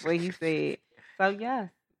think that's what he said. So yes,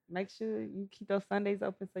 make sure you keep those Sundays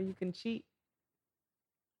open so you can cheat.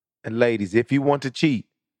 And ladies, if you want to cheat,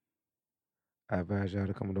 I advise y'all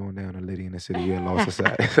to come on down to Liddy in the City of Law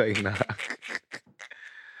Society. Like, nah.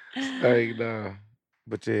 Like, nah.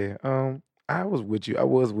 But yeah, I was with you. I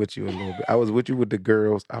was with you a little bit. I was with you with the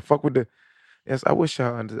girls. I fuck with the. Yes, I wish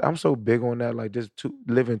y'all. I'm so big on that. Like, just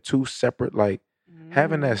living two separate. Like,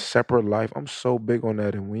 having that separate life. I'm so big on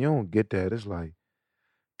that. And when you don't get that, it's like,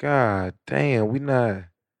 God damn, we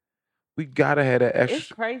gotta have that It's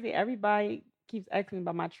extra. crazy. Everybody keeps asking me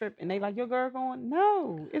about my trip, and they like, "Your girl going?"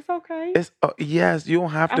 No, it's okay. It's yes, you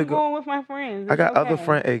don't have to I'm go. going with my friends. I It's got other okay.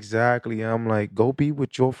 friends. Exactly. I'm like, go be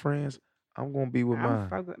with your friends. I'm gonna be with I'm mine.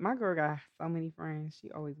 so good. My girl got so many friends.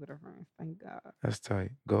 She always with her friends. Thank God. That's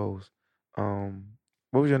tight. Goals. Um,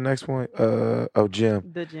 what was your next point?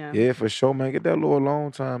 Gym. The gym. Yeah, for sure, man. Get that little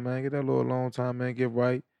alone time, man. Get that little alone time, man. Get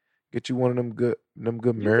right. Get you one of them good You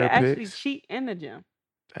can mirror actually pics. cheat in the gym.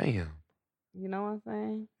 Damn. You know what I'm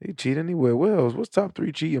saying? He cheat anywhere. Where else? What's top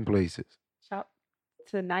 3 cheating places? Chop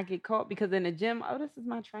to not get caught because in the gym, oh, this is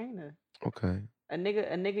my trainer. Okay. A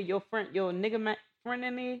nigga, your nigga friend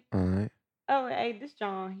in there. All right. Oh, hey, this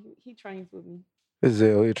John, he trains with me. This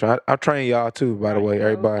Zel. I train y'all too, by the Right, way. the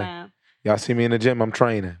whole Everybody. time. Y'all see me in the gym, I'm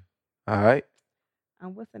training. All right.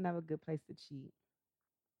 What's another good place to cheat?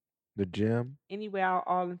 The gym. Anywhere out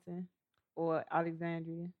Arlington or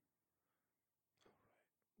Alexandria.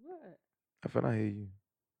 What? I feel I hear you.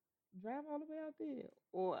 Drive all the way out there,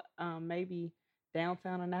 or maybe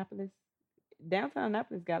downtown Annapolis. Downtown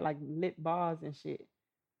Annapolis got like lit bars and shit.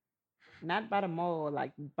 Not by the mall,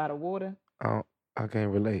 like by the water. I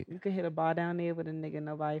can't relate. You could hit a bar down there with a nigga.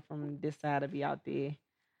 Nobody from this side to be out there.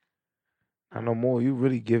 I know more. You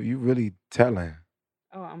really telling.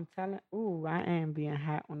 Oh, I'm telling. Ooh, I am being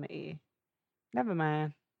hot on the air. Never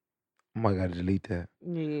mind. I might gotta delete that.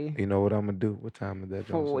 Yeah. You know what I'm gonna do? What time is that?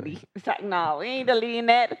 40. It's like, no, we ain't deleting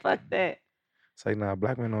that. Fuck that. It's like, nah,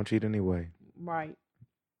 black men don't cheat anyway. Right.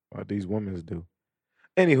 Or these women do.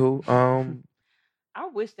 Anywho, I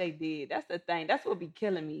wish they did. That's the thing. That's what be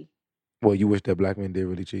killing me. well, you wish that black men did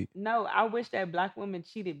really cheat. No, I wish that black women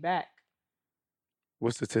cheated back.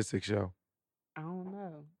 What statistics show? I don't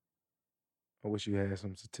know. I wish you had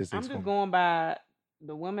some statistics. I'm just going by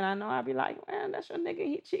the women I know. I'd be like, man, that's your nigga.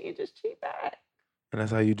 He cheating. Just cheat back. And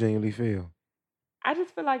that's how you genuinely feel. I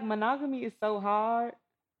just feel like monogamy is so hard.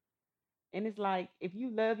 And it's like, if you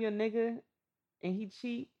love your nigga and he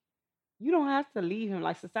cheat, you don't have to leave him.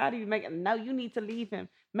 Like society be making, no, you need to leave him.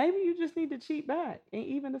 Maybe you just need to cheat back and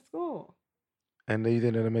even the score. And then you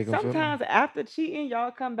think that'll make them feel? Sometimes after cheating,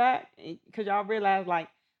 y'all come back because y'all realize, like,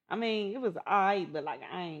 I mean, it was alright, but like,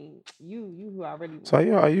 I ain't you who I really want. So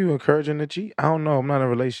are you encouraging to cheat? I don't know. I'm not in a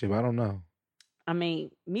relationship. I don't know. I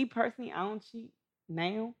mean, me personally, I don't cheat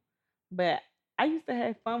now, but I used to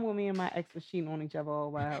have fun when me and my ex was cheating on each other all a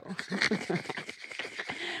while.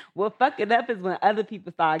 What fuck it up is when other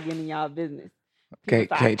people start getting in y'all business.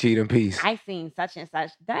 Can't cheat in peace. I seen such and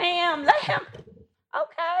such. Damn, let him.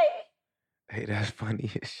 Okay. Hey, that's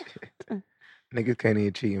funny as shit. Niggas can't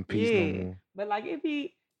even cheat in peace no more. But like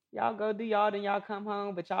if y'all go do y'all, then y'all come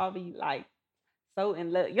home, but y'all be like so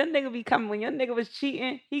in love. Your nigga be coming when your nigga was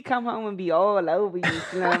cheating, he come home and be all over you,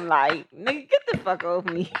 Slim. Like, nigga, get the fuck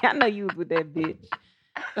over me. I know you was with that bitch.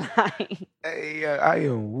 Like, hey, I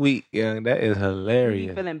am weak, young. That is hilarious. You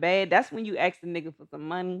be feeling bad. That's when you ask the nigga for some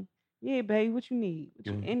money. Yeah, babe, what you need?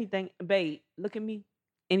 Anything, babe, look at me.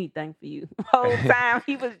 Anything for you. The whole time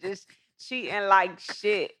he was just cheating like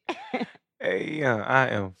shit. Hey, young, I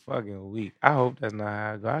am fucking weak. I hope that's not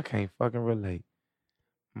how I go. I can't fucking relate.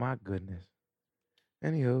 My goodness.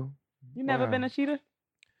 Anywho. You never been a cheater?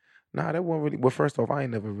 Nah, that wasn't really. Well, first off, I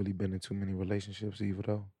ain't never really been in too many relationships either,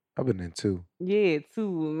 though. I've been in 2. Yeah, 2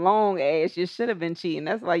 long ass. You should have been cheating.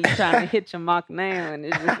 That's why you trying to hit your mark now, and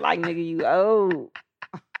it's just like, nigga, you old.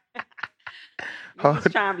 You was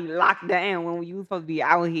trying to be locked down when you was supposed to be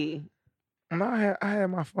out here. No, I had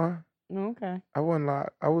my fun. Okay. I wasn't like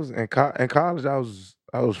I was in college.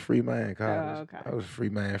 I was free man in college. Okay. I was free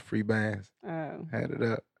man, free bands. Oh. Had it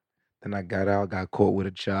up. Then I got out, got caught with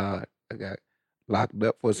a child. I got locked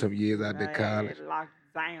up for some years after college. Locked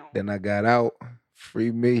down. Then I got out,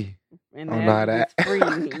 free me. And I don't now know how you that. just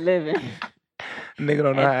free living Nigga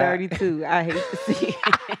don't know at how. 32. I hate to see it.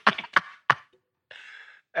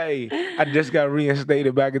 Hey, I just got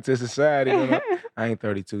reinstated back into society. You know? I ain't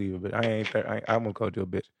 32 either, but I ain't. I'm gonna call you a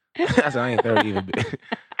bitch. I said I ain't 30 either, bitch.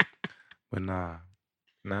 But nah,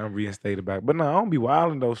 I'm reinstated back. But nah, I don't be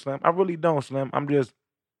wilding though, Slim. I really don't, Slim. I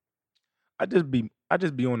just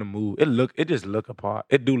be on the move. It just look apart.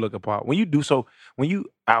 It do look apart. When you do so, when you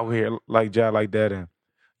out here like Jai like that, and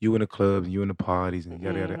you in the clubs and you in the parties and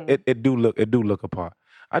yada yada, it do look apart.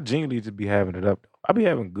 I genuinely just be having it up. I be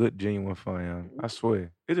having good, genuine fun. Young. I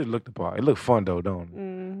swear, it just looked apart. It look fun though, don't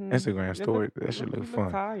it? Instagram story, that shit look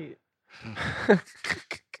fun. Tired.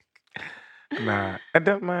 Nah, and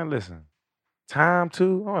that man, listen, time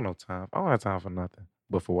too. I don't no time. I don't have time for nothing,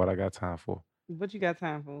 but for what I got time for, What you got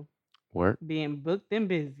time for? work. Being booked and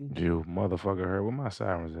busy. You motherfucker heard where my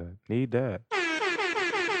sirens at. Need that.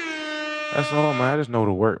 That's all, man. I just know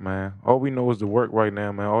the work, man. All we know is the work right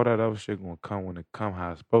now, man. All that other shit gonna come when it come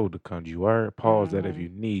how it's supposed to come. You are. Pause that if you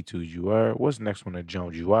need to. You are. What's next one at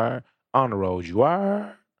Jones? You are. On the road. You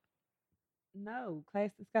are. No, class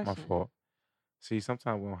My discussion. fault. See,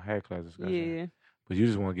 sometimes we don't have class discussion. Yeah. But you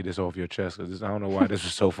just want to get this off your chest because I don't know why this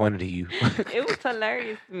was so funny to you. It was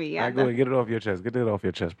hilarious to me. All right, go ahead. Get it off your chest. Get it off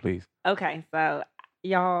your chest, please. Okay, so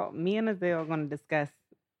y'all, me and Azelle are going to discuss,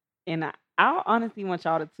 and I honestly want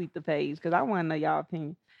y'all to tweet the page because I want to know y'all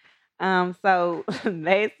opinion. So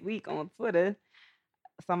last week on Twitter,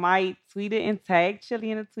 somebody tweeted and tagged Chili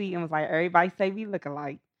in a tweet and was like, "Everybody say we look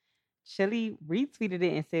alike." Chili retweeted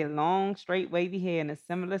it and said, "Long, straight, wavy hair and a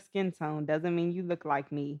similar skin tone doesn't mean you look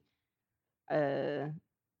like me." And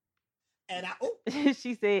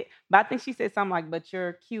She said, but I think she said something like, "But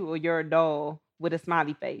you're cute" or "You're a doll" with a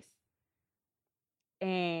smiley face.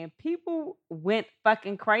 And people went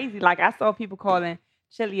fucking crazy. Like I saw people calling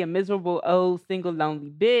Chili a miserable old single lonely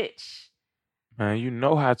bitch. Man, you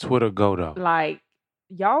know how Twitter go though. Like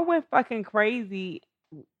y'all went fucking crazy.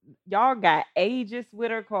 Y'all got ages with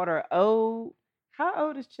her, called her old. How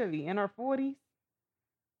old is Chili? In her 40s?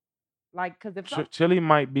 Like, cause if Chili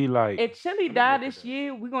might be like. if Chili died this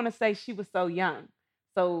year, we're gonna say she was so young.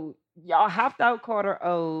 So y'all have to call her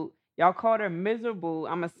old. Y'all called her miserable.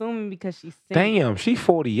 I'm assuming because she's single. Damn, she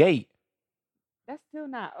 48. That's still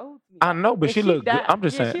not old to me. I know, but And she look good. died- I'm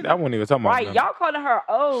just yeah, saying. I wasn't even talking about right. Y'all calling her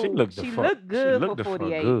old. She looked the fuck. Looked good She looked for the fuck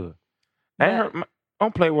 48. good. And her,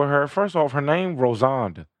 don't play with her. First off, her name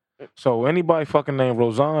Rosanda. So anybody fucking named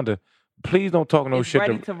Rosanda, please don't talk no It's shit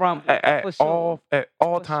ready to rumble at for sure. all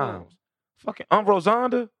For times. sure. Fucking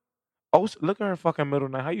Rosanda. Oh, look at her fucking middle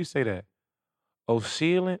name. How you say that? Oh,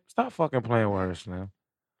 Sealant. Stop fucking playing with her, Slim.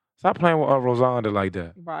 Stop playing with Rosanda like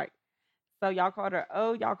that. Right. So y'all called her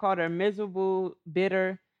old. Y'all called her miserable,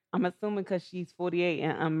 bitter. I'm assuming because she's 48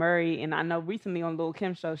 and unmarried. And I know recently on Lil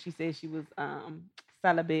Kim's show, she said she was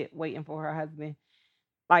celibate, waiting for her husband.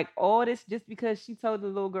 Like all this just because she told the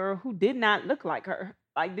little girl who did not look like her.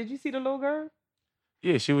 Like, did you see the little girl?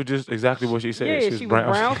 Yeah, she was just exactly what she said. Yeah, she was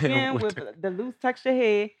brown skin with the loose texture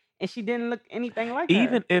hair, and she didn't look anything like her.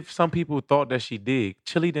 Even if some people thought that she did,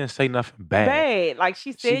 Chili didn't say nothing bad. Like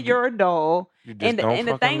she said, you're a doll. You just And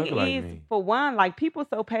the thing look is, like me. for one, like people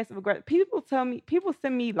so passive aggressive. People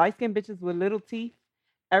send me light skinned bitches with little teeth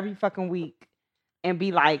every fucking week, and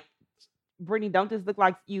be like, "Brittany, don't this look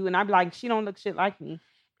like you?" And I be like, "She don't look shit like me."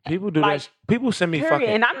 People do Like, that. People send me period. fucking.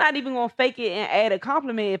 And I'm not even gonna fake it and add a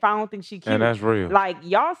compliment if I don't think she cute. And that's real. Like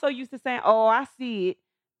y'all so used to saying, "Oh, I see it."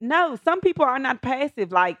 No, some people are not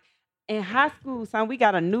passive. Like in high school, son, we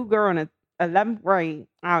got a new girl in the 11th grade.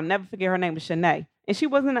 I'll never forget her name was Shanae, and she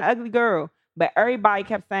wasn't an ugly girl, but everybody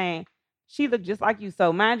kept saying she looked just like you.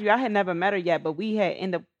 So mind you, I had never met her yet, but we had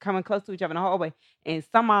ended up coming close to each other in the hallway. And a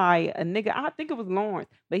nigga, I think it was Lawrence,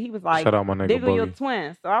 but he was like, "Shout out my nigga Diggle, your Boogie."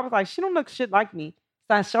 twin. So I was like, she don't look shit like me.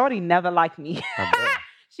 Son, shorty never liked me.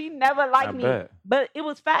 She never liked me. Bet. But it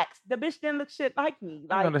was facts. The bitch didn't look shit like me.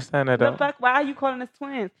 Like, I understand that the though. fuck, why are you calling us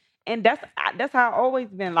twins? And that's how I always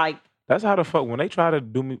been. Like, that's how the fuck when they try to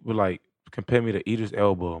do me like compare me to Idris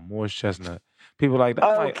Elba or Morris Chestnut. People like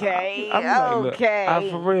that. okay, Look,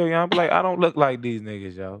 for real, y'all. I'm like, I don't look like these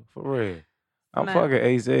niggas, y'all. For real. I'm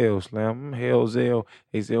fucking Zel, Slim. I'm Hail Zel,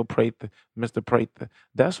 Zel Prather, Mr. Prather.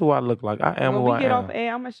 That's who I look like. I am when who we I get am. off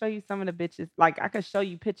air, I'm gonna show you some of the bitches. Like, I could show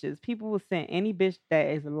you pictures. People will send any bitch that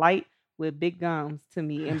is light with big gums to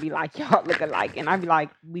me and be like, y'all look alike. And I be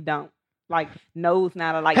like, we don't. like nose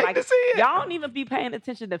not alike. Hate Like to see it. y'all don't even be paying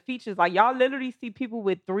attention to features. Like y'all literally see people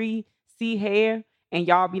with 3C hair, and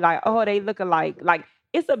y'all be like, oh, they look alike. Like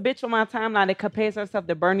it's a bitch on my timeline that compares herself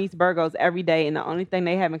to Bernice Burgos every day, and the only thing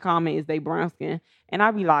they have in common is they brown skin. And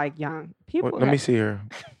I be like, young people. Let me see her.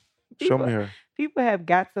 Show me her. People have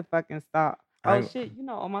got to fucking stop. I Oh ain't- shit,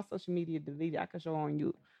 all my social media deleted. I can show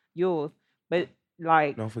on yours, but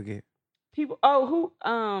like Don't forget. people. Oh, who?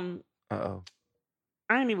 Uh-oh.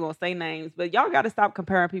 I ain't even gonna say names, but y'all got to stop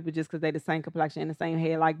comparing people just because they the same complexion and the same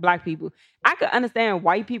hair. Like black people, I could understand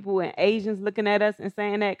white people and Asians looking at us and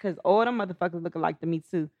saying that because all them motherfuckers looking like to me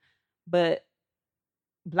too. But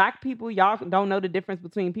black people, y'all don't know the difference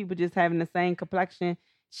between people just having the same complexion.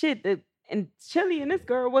 Shit, and Chili and this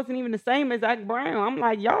girl wasn't even the same as Zach Brown. I'm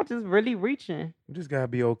like, y'all just really reaching. We just gotta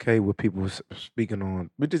be okay with people speaking on.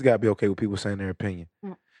 We just gotta be okay with people saying their opinion.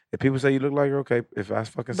 If people say you look like her, okay. If I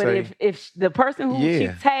fucking But say, if the person who she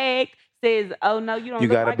Yeah. tagged says, "Oh no, you don't," you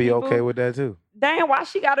look gotta like be me, okay boo," with that too. damn, why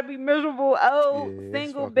she gotta be miserable? Oh, Yeah, it's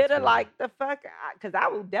single, fucking bitter, stupid. like the fuck? Because I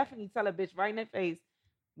will definitely tell a bitch right in their face,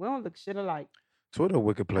 we don't look shit alike. Twitter a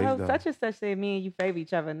wicked place Oh, though. such and such said me and you favor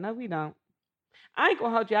each other. No, we don't. I ain't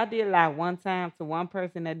gonna hold you. I did lie one time to one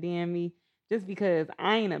person that DM me just because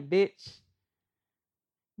I ain't a bitch.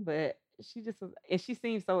 But she just was, and she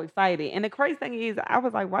seemed so excited. And the crazy thing is, I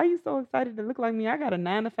was like, "Why you so excited to look like me? I got a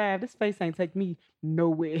 9 to 5. This face ain't take me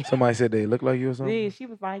nowhere." Somebody said they look like you or something. Yeah, she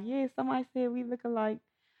was like, "Yeah, somebody said we look alike."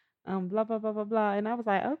 Blah blah blah blah blah. And I was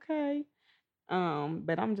like, "Okay."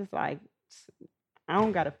 But I'm just like, I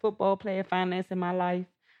don't got a football player finance in my life.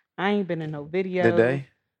 I ain't been in no videos. Did they?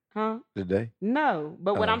 Huh? Did they? No.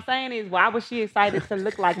 But what Oh. I'm saying is, why was she excited to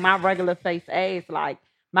look like my regular face ass? Like,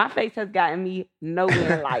 my face has gotten me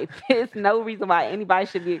nowhere in life. There's no reason why anybody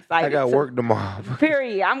should be excited. I got work tomorrow.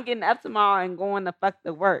 Period. I'm getting up tomorrow and going to fuck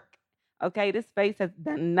the work. Okay, this face has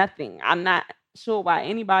done nothing. I'm not sure why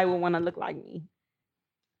anybody would want to look like me.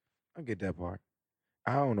 I get that part.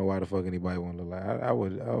 I don't know why the fuck anybody want to look like. I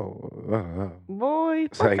would. Boy,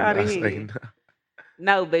 It's fuck like, out of it's here. like,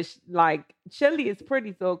 No, but like Chili is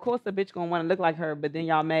pretty, so of course the bitch gonna want to look like her. But then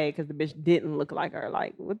y'all mad because the bitch didn't look like her.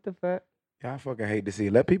 Like, what the fuck? yeah, I fucking hate to see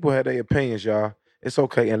it. Let people have their opinions, y'all. It's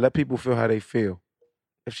okay, and let people feel how they feel.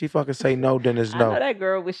 If she fucking say no, then it's I know no. that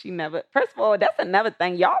girl wish she never. First of all, that's another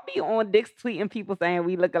thing. Y'all be on dicks tweeting people saying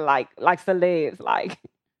we look alike, like celebs. Like,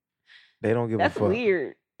 They don't give that's a fuck.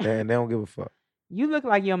 weird. And they don't give a fuck. You look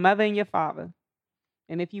like your mother and your father,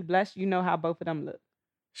 and if you blessed, you know how both of them look.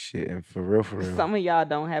 Shit, and for real. Some of y'all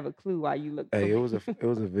don't have a clue why you look. Hey, the it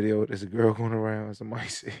was a video. There's a girl going around. And somebody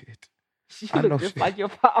said, You I know look just she- like your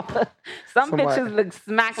father. Some Somebody- bitches look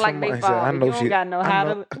smack like they somebody said, father. You don't got no how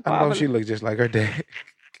to. I know she look just like her dad.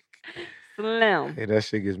 Slim. Hey, that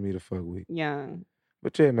shit gets me the fuck weak. Young.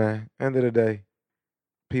 But yeah, man. End of the day,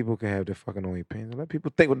 people can have their fucking own opinion. Let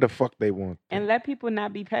people think what the fuck they want. And let people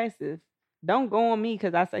not be passive. Don't go on me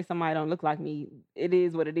because I say somebody don't look like me. It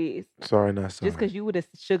is what it is. Sorry, not sorry. Just because you would have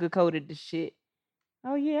sugarcoated the shit.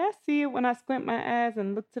 Oh yeah, I see it when I squint my eyes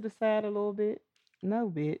and look to the side a little bit. No,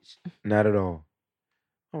 bitch. Not at all.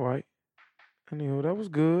 All right. Anywho, that was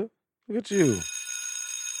good. Look at you.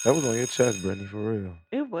 That was on your chest, Brittany, for real.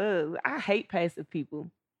 It was. I hate passive people.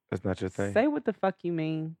 That's not your thing. Say what the fuck you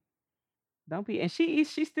mean. Don't be. And she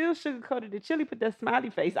still sugarcoated the Chili, put that smiley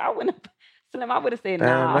face. I wouldn't have. Slim, I would have said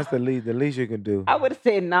nah. That's the least you can do. I would have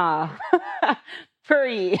said nah.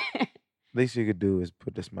 Period. Least you could do is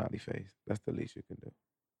put the smiley face. That's the least you can do.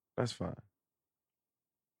 That's fine.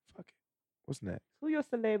 Fuck it. What's next? Who your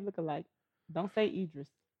celeb look alike? Don't say Idris.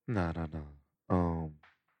 No.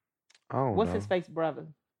 I don't What's know. his face brother?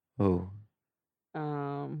 Who?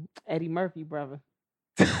 Eddie Murphy brother.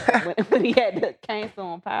 when he had the cancer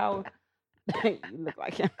on Power, you look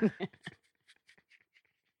like him.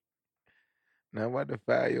 Now I'm about to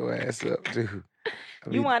fire your ass up, too.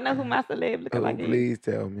 You want to know who my celeb look like? Please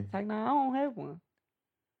tell me. Like, no, I don't have one.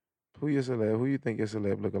 Who your celeb? Who you think your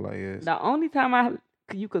celeb look like is? The only time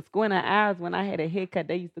you could squint her eyes when I had a haircut,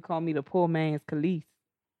 they used to call me the poor man's Khalees.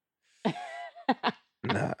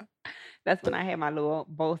 Nah. That's when I had my little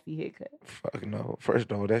bossy haircut. Fuck no.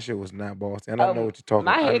 First of all, that shit was not bossy. And I know what you're talking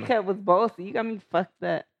about. My haircut was bossy. You got me fucked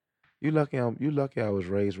up. You lucky I was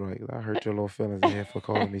raised right. I hurt your little feelings in here for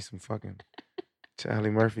calling me some fucking Charlie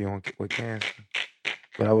Murphy with cancer.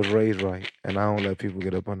 But I was raised right, and I don't let people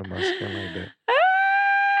get up under my skin like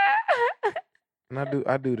that. And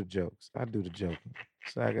I do the jokes. I do the joking.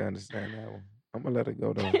 So I can understand that one. I'm gonna let it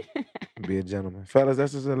go though. And be a gentleman. Fellas,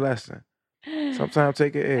 that's just a lesson. Sometimes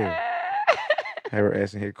take it ill. Have her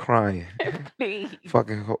ass in here crying. Please.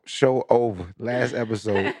 Fucking show over. Last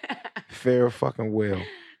episode. Fair fucking well.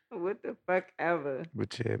 What the fuck ever.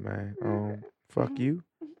 But yeah, man. Fuck you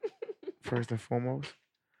first and foremost.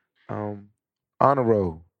 Honor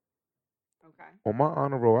roll. Okay. On my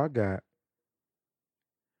honor roll, I got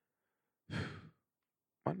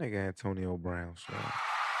my nigga Antonio Brown. So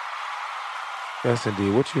yes,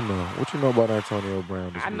 indeed. What you know? What you know about Antonio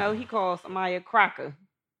Brown this I know weekend? he called somebody a cracker.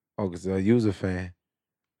 Oh, cause a user fan.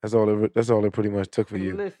 That's all it pretty much took for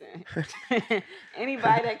you. Listen,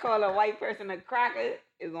 anybody that call a white person a cracker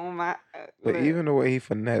is on my. But Look, even the way he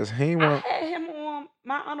finessed, he ain't I want had him on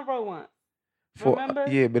my honor roll once. for Remember?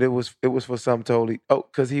 yeah, but it was for something totally. Oh,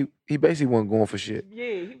 cause he basically wasn't going for shit. Yeah,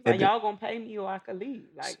 he was And like, y'all gonna pay me or I could leave.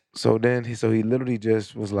 Like, so then he literally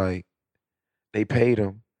just was like they paid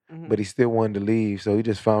him, but he still wanted to leave. So he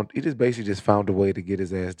just basically just found a way to get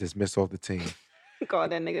his ass dismissed off the team. call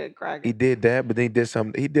that nigga a cracker. He did that, but then he did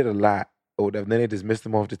something. He did a lot or whatever. Then they dismissed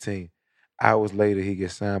him off the team. Hours later, he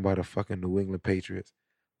gets signed by the fucking New England Patriots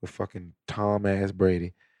with fucking Tom ass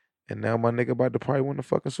Brady. And now my nigga about to probably win the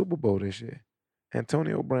fucking Super Bowl this year.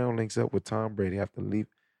 Antonio Brown links up with Tom Brady after leave.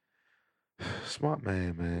 Smart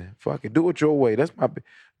man. Fuck it. Do it your way.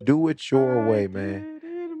 Do it your way, man.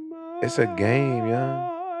 It's a game,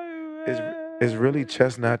 young. It's really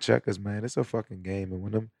chess, not checkers, man. It's a fucking game. And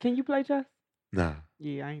when them Can you play chess? nah.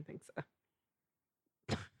 Yeah, I ain't think so.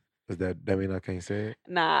 Does that mean I can't say it?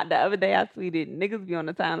 Nah, the other day I tweeted, niggas be on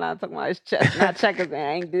the timeline talking about it's chess, not checkers, and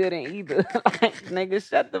I ain't good in either. Like, nigga,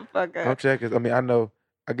 shut the fuck No up. checkers. I mean, I know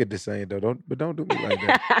I get the saying though. Don't do me like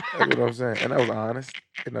that. That's what I'm saying. And I was honest.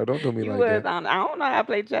 Don't do me You like was that. on. I don't know how to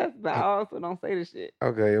play chess, but I also don't say the shit.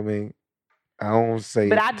 Okay, I mean, I don't say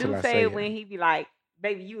But it I till do I say say it when he be like,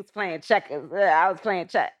 "Baby, you was playing checkers. I was playing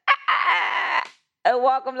chess.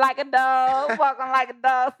 Walk him like a dog. Walk him like a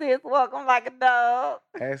dog, sis. Walk him like a dog."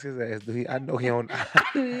 Ask his ass, do he? I know he don't.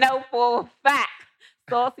 I know for a fact.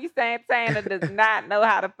 Saucy Santana does not know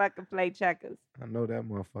how to fucking play checkers. I know that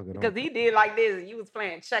motherfucker Because don't. he did like this and you was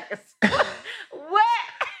playing checkers.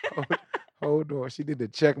 What? Hold on, she did the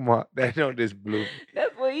check mark. That don't just blew.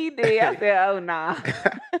 That's what he did. I said, oh, nah.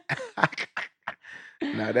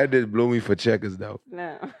 Nah, that just blew me for checkers though.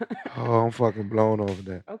 No. Oh, I'm fucking blown over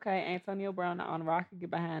that. Okay, Antonio Brown on rock. I can get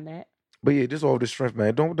behind that. But yeah, just all the strength,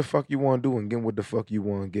 man. Doing what the fuck you want to do and getting what the fuck you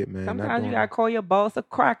want to get, man. Not Sometimes you doing gotta call your boss a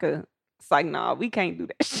cracker. It's like, nah, we can't do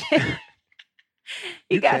that shit.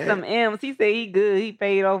 He You got can. some M's. He said he good. He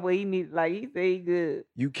paid off what he needs. Like, he said he good.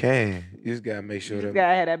 You can. You just gotta make sure You that just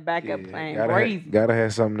gotta have that backup plan. Crazy. gotta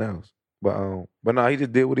have something else. But no, he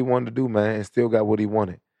just did what he wanted to do, man, and still got what he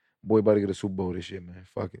wanted. Boy, about to get a Super Bowl this year, man.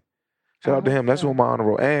 Fuck it. Shout I out to hope him. That's so. on my honor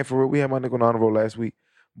roll. And for real, we had my nigga on honor roll last week.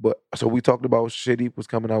 But so we talked about shit he was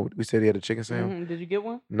coming out with. We said he had a chicken sandwich. Did you get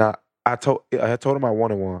one? Nah, I told him I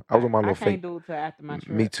wanted one. I was on my I little can't fake. do it till after my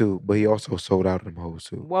trip. Me too. But he also sold out of them hoes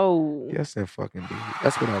too. Whoa. Yes, and fucking dude.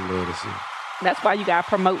 That's what I love to see. That's why you gotta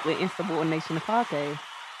promote the Insubordination of podcast.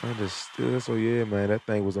 Understood. So yeah, man, that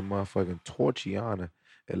thing was a motherfucking torchiana.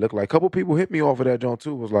 It looked like a couple people hit me off of that joint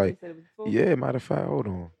too. Was like, You said it was full? yeah, matter of fact, hold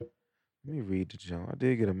on. Let me read the joint. I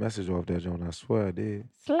did get a message off that joint. I swear I did.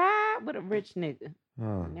 Slide with a rich nigga.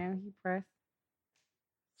 Huh. Now he pressed.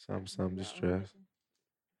 Something distressed.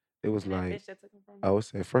 It was That like, bitch that took him from I me. would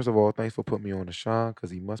say, first of all, thanks for putting me on the Sean,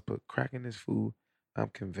 because he must put crack in his food. I'm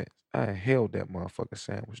convinced. I held that motherfucking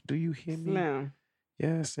sandwich. Do you hear me? Slim.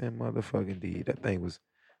 Yes, and motherfucking D. That thing was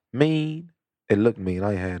mean. It looked mean.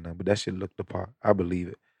 I ain't had none, but that shit looked the part. I believe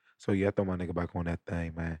it. So yeah, I throw my nigga back on that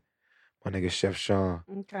thing, man. My nigga Chef Sean.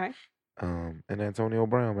 Okay. And Antonio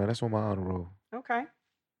Brown, man. That's on my honor roll. Okay.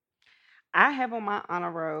 I have on my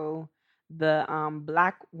honor roll the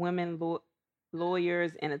black women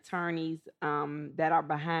lawyers and attorneys that are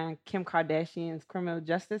behind Kim Kardashian's criminal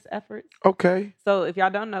justice efforts. Okay. So if y'all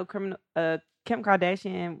don't know, Kim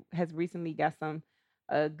Kardashian has recently got some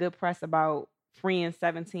good press about freeing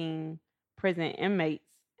 17 prison inmates,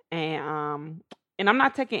 and I'm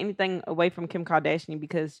not taking anything away from Kim Kardashian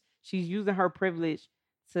because she's using her privilege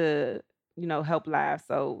to help lives.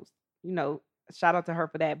 So shout out to her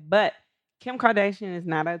for that. But Kim Kardashian is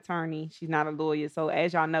not an attorney. She's not a lawyer. So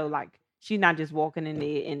as y'all know, like she's not just walking in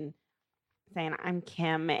there and saying, "I'm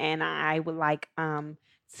Kim and I would like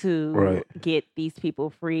to Right. get these people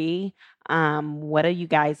free." What are you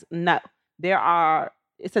guys? No,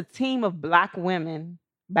 it's a team of black women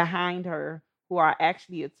behind her who are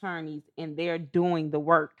actually attorneys and they're doing the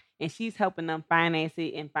work. And she's helping them finance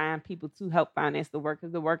it and find people to help finance the work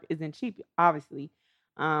because the work isn't cheap, obviously.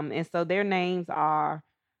 And so their names are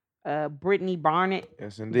Brittany Barnett.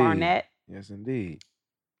 Yes, indeed. Barnett. Yes, indeed.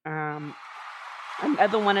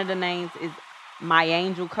 Another one of the names is My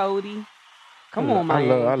Angel Cody. Come on, My I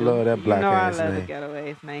Angel. love that black ass I love name. the ghetto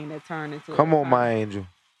ass name that turned into Come on, my angel.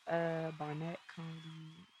 Barnett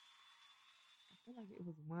County. I feel like it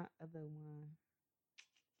was one other one.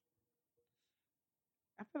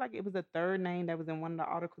 I feel like it was a third name that was in one of the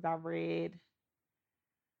articles I read.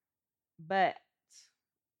 But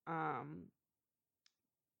um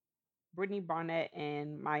Brittany Barnett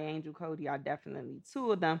and My Angel Cody are definitely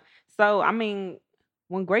two of them. So I mean,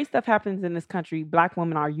 when great stuff happens in this country, black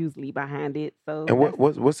women are usually behind it. So And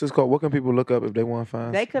that's what's this called? What can people look up if they want to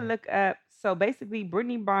find? they could look up. So basically,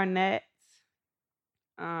 Brittany Barnett,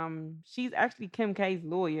 she's actually Kim K's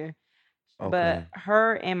lawyer, but Okay.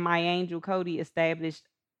 her and My Angel Cody established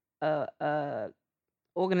a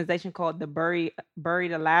organization called the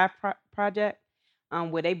Buried Alive Project,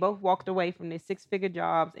 where they both walked away from their six-figure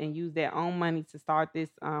jobs and used their own money to start this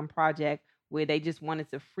project where they just wanted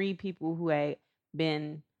to free people who had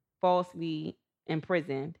been falsely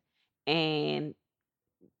imprisoned, and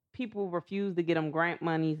people refused to get them grant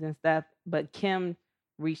monies and stuff, but Kim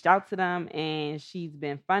reached out to them and she's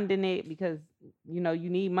been funding it because you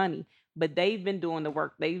need money. But they've been doing the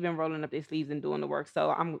work. They've been rolling up their sleeves and doing the work.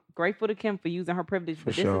 So I'm grateful to Kim for using her privilege. For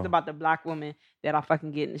But this is sure. about the black women that are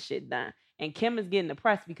fucking getting the shit done. And Kim is getting the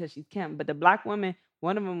press because she's Kim. But the black women,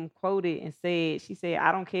 one of them quoted and said, she said,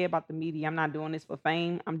 I don't care about the media. I'm not doing this for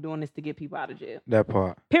fame. I'm doing this to get people out of jail. That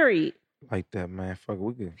part. Period. Like that, man. Fuck it,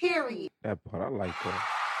 we can. Period. That part, I like that.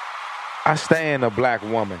 I stand a black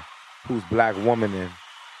woman who's black woman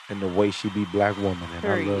in the way she be black woman, and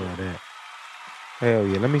Period. I love that. Hell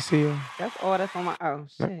yeah, let me see her. That's all that's on my. Oh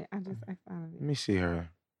shit! I found Let it. me see her.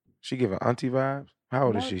 She giving auntie vibes. How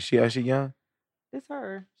old is No. she? She young? It's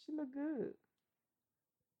her. She look good.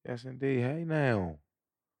 Yes, indeed. Hey now.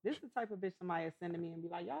 This is the type of bitch somebody is sending me and be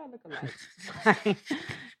like, y'all look alike.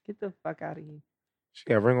 Get the fuck out of here. She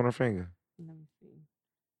got a ring on her finger. Let me see.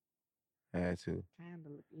 Had to. Kind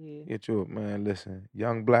of, yeah. Get you up, man. Listen,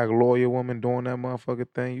 young black lawyer woman doing that motherfucking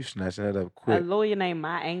thing. You snatching that up A quick. lawyer named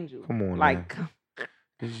My Angel. Come on, like, now.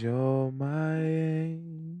 Is you're my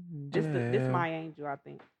angel. this My Angel, I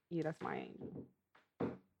think. Yeah, that's My Angel.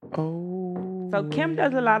 Oh. So Kim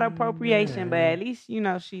does a lot of appropriation, but at least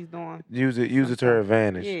she's doing. Use it to her stuff.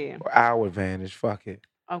 advantage. Yeah. Or our advantage. Fuck it.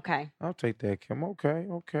 Okay. I'll take that, Kim. Okay.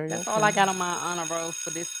 That's all I got on my honor roll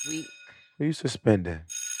for this week. Who you suspending?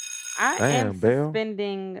 I Damn, am Belle.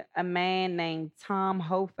 suspending a man named Tom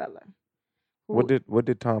Hofeller. What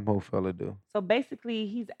did Tom Hofeller do? So basically,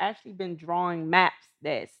 he's actually been drawing maps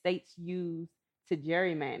that states use to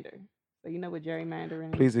gerrymander. So you know what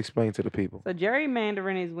gerrymandering is? Please explain to the people. So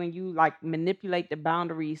gerrymandering is when you manipulate the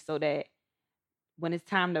boundaries so that when it's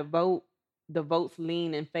time to vote, the votes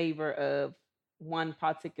lean in favor of one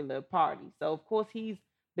particular party. So of course he's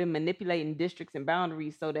been manipulating districts and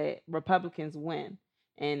boundaries so that Republicans win.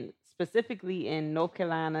 And specifically in North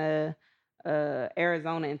Carolina,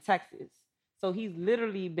 Arizona, and Texas. So he's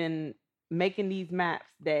literally been making these maps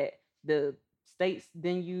that the states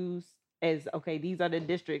then use as, okay, these are the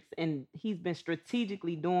districts. And he's been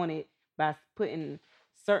strategically doing it by putting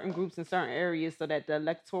certain groups in certain areas so that the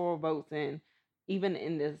electoral votes and even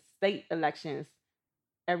in the state elections,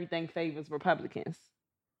 everything favors Republicans.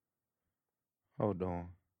 Hold on.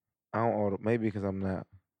 I don't order. Maybe because I'm not.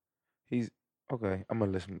 He's okay. I'm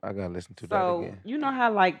gonna listen. I gotta listen to that So again. you know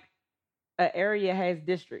how an area has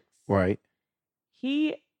districts. Right.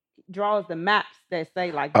 He draws the maps that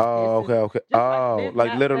say Oh, okay. Oh,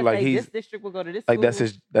 like literally, like this district will go to this like school.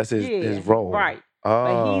 that's his role. Right. Oh.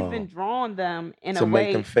 But he's been drawing them in to a way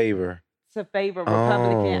make them favor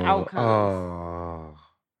Republican outcomes. Oh.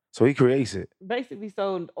 So he creates it. Basically,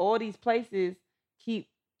 so all these places keep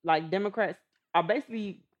Democrats are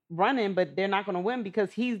basically running, but they're not going to win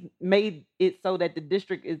because he's made it so that the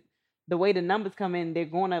district is the way the numbers come in, they're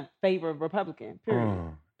going to favor Republican.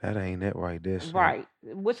 Period. That ain't it right there. Son. Right,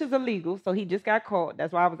 which is illegal. So he just got caught.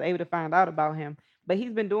 That's why I was able to find out about him. But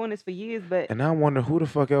he's been doing this for years. And I wonder who the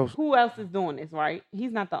fuck else. Who else is doing this? Right?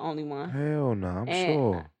 He's not the only one. Hell no, I'm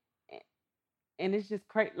sure. And it's just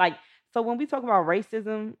crazy. So when we talk about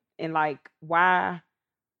racism and why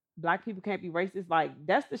Black people can't be racist,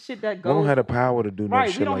 that's the shit that goes. We don't have the power to do no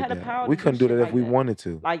shit like that. We couldn't do that if we wanted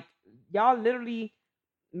to. Y'all literally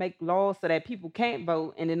make laws so that people can't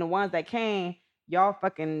vote, and then the ones that can, y'all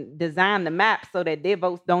fucking design the map so that their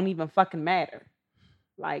votes don't even fucking matter.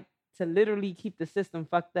 To literally keep the system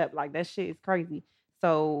fucked up. That shit is crazy.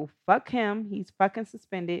 So fuck him. He's fucking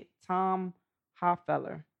suspended. Tom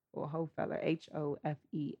Hofeller or Hofeller, Hofeller, if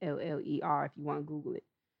you want to Google it.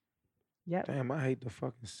 Yep. Damn, I hate to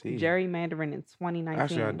fucking see it. Gerrymandering in 2019.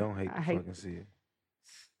 Actually, I don't hate to fucking see it.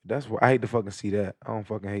 That's what I hate to fucking see that. I don't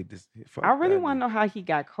fucking hate this. I really want to know how he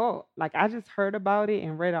got caught. I just heard about it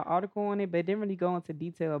and read an article on it, but it didn't really go into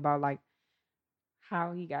detail about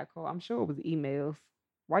how he got caught. I'm sure it was emails.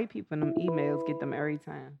 White people in them emails get them every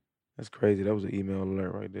time. That's crazy. That was an email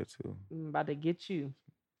alert right there too. About to get you.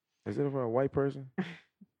 Is it for a white person?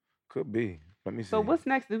 Could be. Let me So see. what's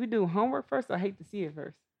next? Do we do homework first or hate to see it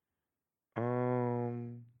first?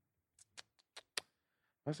 Um,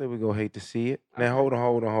 I say we go hate to see it. Now Okay.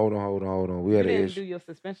 hold on. We You had an didn't issue. do your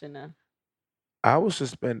suspension now. I was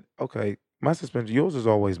suspended. Okay, my suspension. Yours is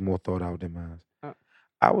always more thought out than mine. Oh.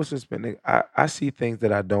 I was suspended. I see things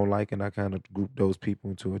that I don't like, and I kind of group those people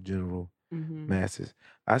into a general masses.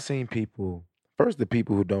 I seen people first. The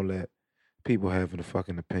people who don't let people have a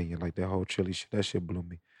fucking opinion, like that whole chili shit. That shit blew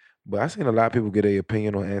me. But I seen a lot of people get a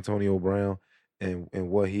opinion on Antonio Brown and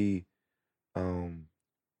um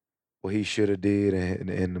what he should have did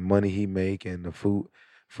and the money he make and the food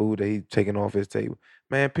that he taking off his table.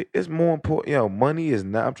 Man, it's more important. Money is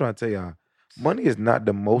not. I'm trying to tell y'all, money is not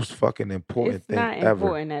the most fucking important It's thing not ever.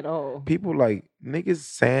 important at all. People like niggas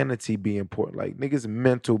sanity be important, like niggas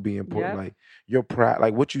mental be important, Yep. like your pride,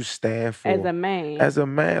 like what you stand for As a man. as a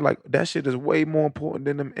man, like that shit is way more important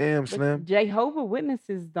than them M's, But Slim. Jehovah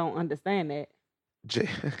Witnesses don't understand that. J-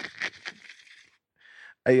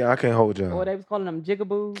 hey, I can't hold Or y'all. they was calling them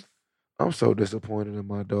jigaboos. I'm so disappointed in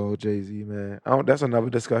my dog Jay-Z, man. That's another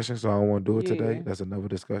discussion, so I don't want to do it today. Yeah. That's another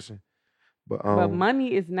discussion. But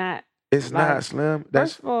money is not. it's like, not Slim.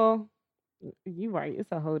 That's First of all, you right.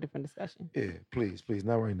 It's a whole different discussion. yeah. Please,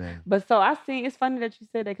 not right now. But so I seen. It's funny that you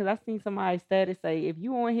said that because I seen somebody's status say if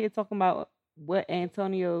you on here talking about what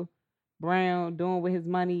Antonio Brown doing with his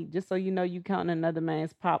money, just so you know, you counting another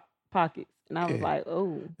man's pockets. And I was Yeah. like,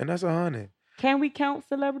 oh, And that's 100. can we count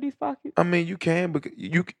celebrities' pockets? I mean, you can, but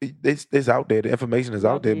it's out there. The information is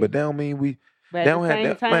out there, but that don't mean we. But They at don't the have same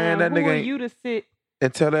that time, man. That who nigga are ain't you to sit?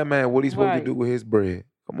 and tell that man what he's supposed to Right. do with his bread.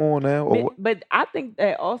 Come on now. Or what? But I think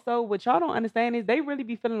that also what y'all don't understand is they really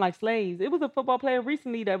be feeling like slaves. It was a football player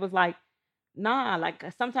recently that was like, nah, like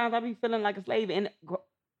sometimes I be feeling like a slave. And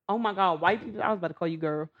oh my God, white people, I was about to call you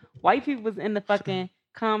girl. White people was in the fucking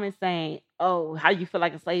comments saying, oh, how you feel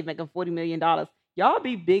like a slave making $40 million. Y'all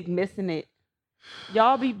be big missing it.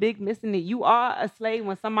 Y'all be big missing it. You are a slave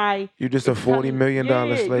when somebody You just a is $40 telling- million yeah,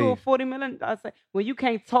 you a slave. $40 million slave. When you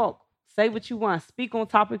can't talk, say what you want, speak on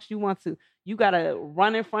topics you want to. You gotta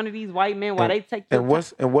run in front of these white men while they take your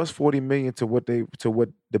And what's 40 million to what the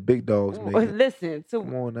big dogs make? Listen,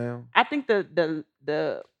 Come on now. I think the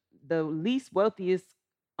least wealthiest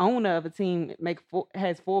owner of a team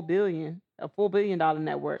has $4 billion, a $4 billion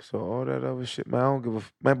net worth. So all that other shit, man, I don't give a man.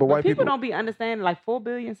 But But white people people don't be understanding like $4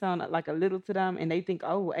 billion sound like a little to them, and they think,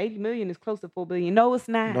 oh, 80 million is close to $4 billion. No, it's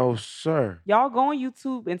not. No, sir. Y'all go on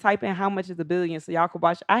YouTube and type in how much is a billion so y'all could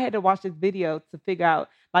watch. I had to watch this video to figure out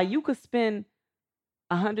like you could spend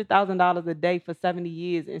 $100,000 a day for 70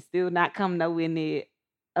 years and still not come nowhere near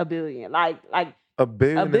a billion. Like a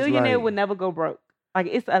billion. A billionaire like, would never go broke. Like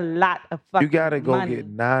it's a lot of fucking you gotta go money. get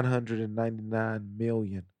 999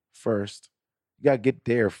 million first. You gotta get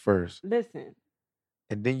there first, Listen,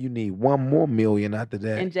 and then you need one more million after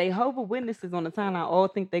that. and Jehovah Witnesses on the timeline all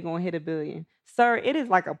think they're gonna hit a billion. Sir, it is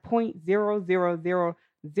like a 0.00000.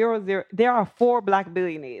 There are 4 black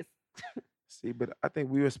billionaires. See, but I think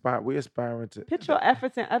we're aspiring to Put your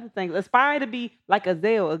efforts in other things. Aspire to be like a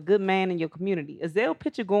Zel, a good man in your community. A Zel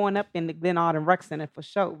picture going up in the Glen Arden Rec Center for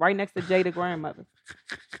sure, right next to Jada grandmother.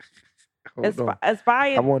 Hold on.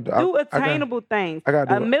 Aspire, do I attainable things. I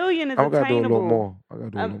gotta A do million is I gotta do a attainable. little more. I gotta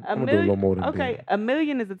do a little, A I'm gonna do a little million, more than okay, that. a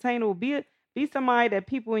million is attainable. Be somebody that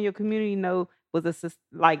people in your community know was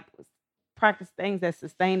practice things that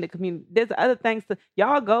sustain the community. There's other things to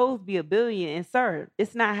y'all goals be a billion, and sir,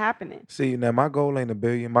 it's not happening. See, now my goal ain't a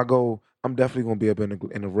billion. My goal, I'm definitely gonna be up in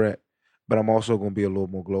the rep, but I'm also gonna be a little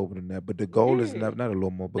more global than that. But the goal is Yeah. not a little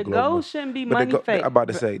more, but The global. goal shouldn't be But money fake. I'm about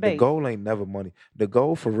to say the based. goal ain't never money. The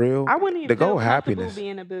goal for real. I wouldn't the even feel goal comfortable happiness.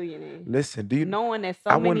 being a billionaire. Listen, do you knowing that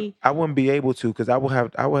I so many wouldn't be able to because I would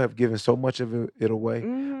have given so much of it away.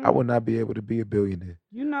 I would not be able to be a billionaire.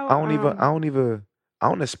 you know I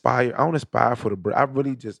don't aspire. I don't aspire for the bread. I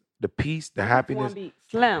really just the peace, the I just happiness. wanna be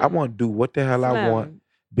slim. I want to do what the hell I want. Slim.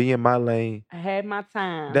 Be in my lane. I had my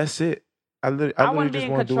time. That's it. I I literally wanna be just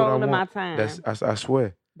in want to do what I control of my want. time. I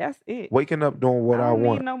swear. That's it. Waking up doing what I don't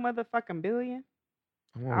want. need no motherfucking billion.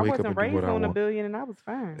 I want I to wake up wasn't and do raised what I on a want. billion, and I was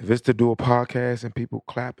fine. If it's to do a podcast and people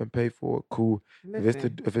clap and pay for it, cool.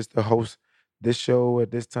 Listen, If it's to host this show at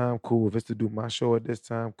this time, cool. If it's to do my show at this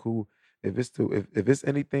time, cool. If it's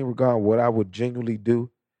anything regarding what I would genuinely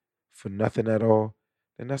do for nothing at all,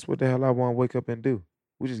 then that's what the hell I want to wake up and do.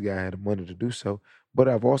 We just gotta have the money to do so. But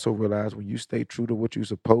I've also realized when you stay true to what you're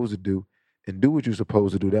supposed to do and do what you're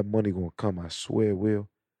supposed to do, that money gonna come. I swear it will.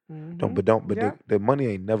 Don't Mm-hmm. but don't but Yep. the money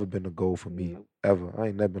ain't never been the goal for me Nope. ever. I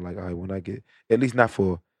ain't never been like, all right, when I get at least not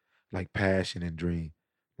for like passion and dream.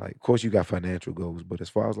 Like, of course, you got financial goals, but as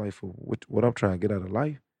far as like for what I'm trying to get out of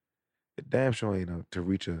life, it damn sure ain't to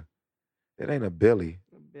reach a. It ain't a Billy.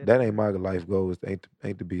 That ain't my life goal. It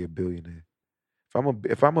ain't to be a billionaire.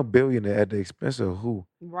 If I'm a billionaire at the expense of who?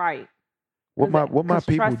 Right. What my Cause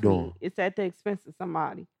people trust doing? me, it's at the expense of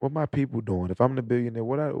somebody. What my people doing? If I'm the billionaire,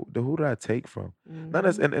 who do I take from? Not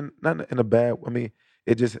as Mm-hmm. and not in a bad. I mean,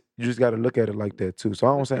 it just you just got to look at it like that too. So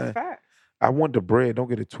I don't It's say facts. I want the bread. Don't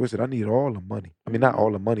get it twisted. I need all the money. I mean, not Mm-hmm.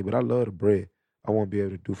 all the money, but I love the bread. I want to be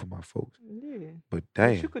able to do for my folks. Yeah. But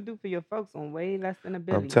But you damn, could do for your folks on way less than a I'm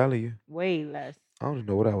billy. telling you, Way less. I don't even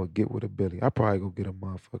know what I would get with a Billy. I probably go get a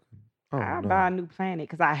motherfucking. I I'll don't buy a know. new planet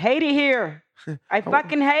because I hate it here. I I want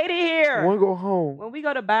fucking hate it to here. go home. When we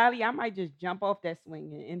go to Bali, I might just jump off that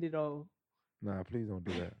swing and end it all. Nah, please don't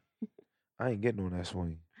do that. I ain't getting on that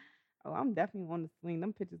swing. Oh, I'm definitely on the swing.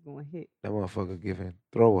 Them pitches gonna hit. That motherfucker giving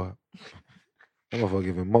throw up. That motherfucker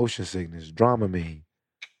giving motion sickness, Dramamine.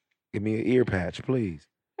 Give me an ear patch, please.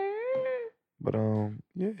 But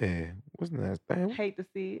yeah. What's next? Damn, Hate to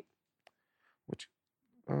see it.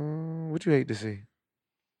 what you hate to see?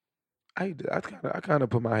 I kind of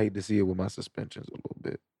put my hate to see it with my suspensions a little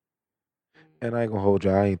bit. And I ain't gonna hold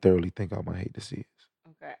you. I ain't thoroughly think out my hate to see it.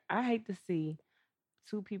 Okay. I hate to see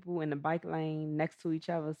two people in the bike lane next to each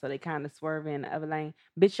other so they kind of swerve in the other lane.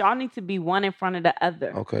 Bitch, y'all need to be one in front of the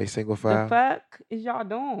other. Okay, single The file. fuck is y'all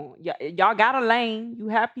doing? Y'all got a lane. You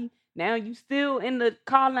happy? Now you still in the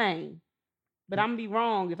car lane. But I'm gonna be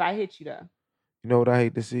wrong if I hit you though. You know what I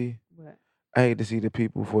hate to see? What? I hate to see the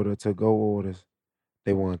people for the to go orders.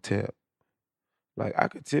 They want to tip. Like I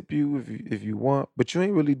could tip you if you want, but you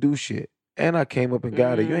ain't really do shit. And I came up and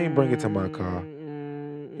got it. You ain't bring it to my car.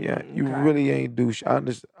 Yeah, you Okay. really ain't do shit. I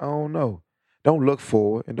don't know. Don't look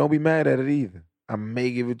for it and don't be mad at it either. I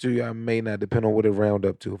may give it to you. I may not, depend on what it round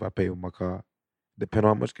up to if I pay with my car. Depend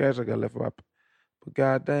on how much cash I got left. But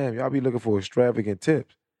goddamn, y'all be looking for extravagant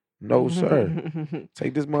tips. No, sir.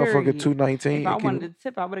 Take this motherfucker Period. If 219 I and keep wanted it to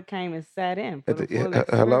tip, I would have came and sat in for at the full hello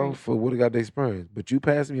experience. for what got the experience. But you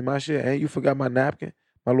passed me my shit and you forgot my napkin,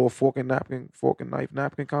 my little fork and knife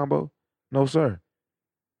napkin combo. No, sir.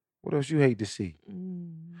 What else you hate to see?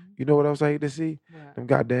 Mm, You know what else I hate to see? what? Them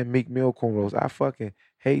goddamn Meek Mill cornrows. I fucking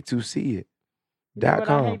hate to see it. You know what I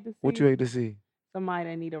 .com. hate to What you see? hate to see? Somebody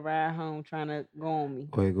that need a ride home trying to go on me.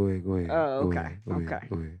 Go ahead, go ahead, go ahead, Oh, go okay. ahead, go ahead, Okay.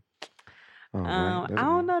 go ahead. All right, I that's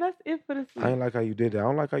don't good. know. That's it for this I week. ain't like how you did that. I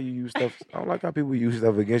don't like how you use stuff. I don't like how people use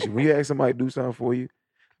stuff against you. When you ask somebody to do something for you,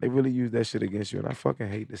 they really use that shit against you, and I fucking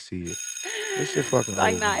hate to see it. This shit fucking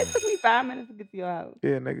Like, over, nah, it man. took me 5 minutes to get to your house.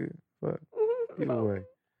 Yeah, nigga. Fuck. Either way.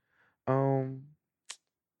 Um,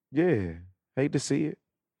 yeah. Hate to see it.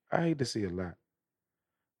 I hate to see a lot.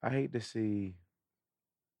 I hate to see.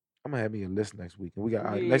 I'm gonna have me a list next week, and we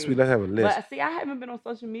got next Yeah. week. Let's have a list. But see, I haven't been on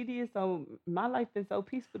social media, so my life been so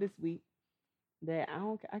peaceful this week that I can't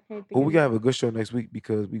Oh, think of we gotta nothing. have a good show next week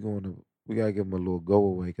because we gotta give them a little go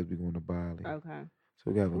away because we going to Bali. Okay. So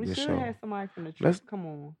we gotta have a We good should show. have somebody from the trip Let's come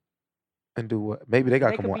on. and do what? Maybe they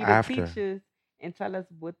gotta They come could on be the after. teachers and tell us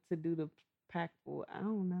what to do to pack for. I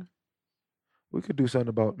don't know. We could do something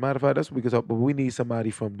about. Matter of fact, that's what we could talk. But we need somebody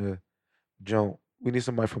from the joint. We need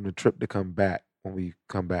somebody from the trip to come back when we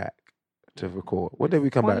come back to record. What day It's we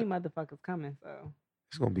come 20 back? motherfuckers coming, so.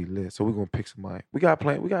 It's gonna be lit. So we're gonna pick somebody. We got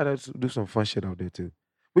plan. We gotta do some fun shit out there too.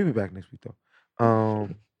 We'll be back next week though.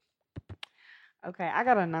 Okay, I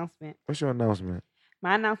got an announcement. What's your announcement?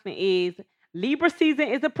 My announcement is Libra season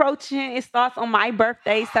is approaching. It starts on my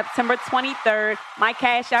birthday, September 23rd. My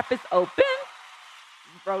Cash App is open.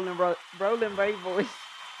 Rolling Ray voice.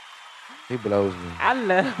 He blows me. I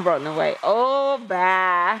love Rolling Ray. Oh,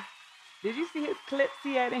 bye. Did you see his clips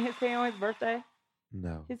he had in his hair on his birthday?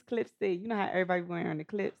 No. His clips said, you know how everybody wearing the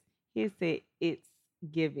clips? He said, it's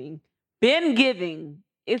giving. Been giving.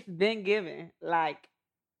 It's been giving. Like,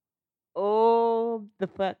 oh, the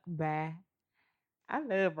fuck, bye. I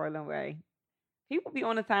love Rolling Ray. People be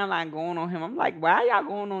on the timeline going on him. I'm like, why y'all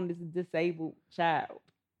going on this disabled child?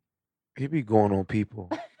 He be going on people.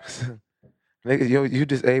 Nigga, yo, you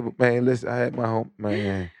disabled, man. Listen, I had my home,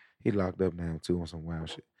 man. He locked up now too on some wild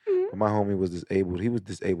shit. But my homie was disabled. He was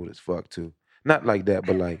disabled as fuck too. Not like that,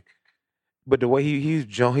 but like, but the way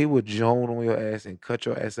he would joan on your ass and cut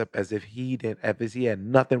your ass up as if he had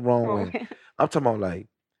nothing wrong with Oh, him. I'm talking about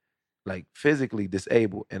like physically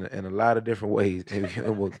disabled in a lot of different ways, and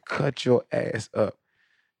it will cut your ass up.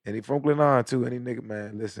 And he from Glenarm too. Any nigga,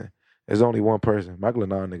 man, listen. There's only one person. My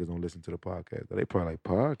Glenarm niggas don't listen to the podcast. They probably like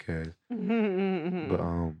podcast.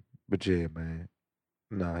 But but yeah, man.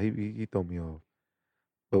 Nah, he throw me off.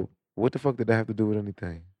 But What the fuck did that have to do with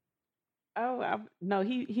anything? Oh, no,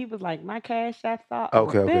 he was like, my cash apps are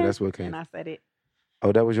Okay, open. that's what it came. And I said it.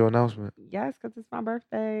 Oh, that was your announcement. Yes, because it's my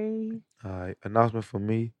birthday. All right, announcement for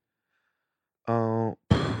me. I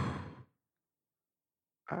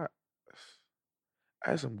I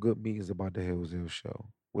had some good meetings about the Hail Zel show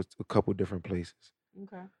with a couple different places,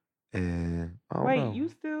 Okay. and I don't Wait, know you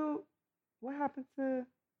still, what happened to,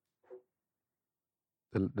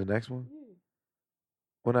 the next one. yeah.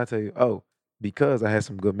 When I tell you, oh, because I had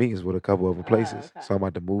some good meetings with a couple other places, Okay. so I'm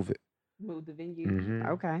about to move it. Move the venue. Mm-hmm.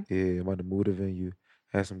 Okay. Yeah, I'm about to move the venue.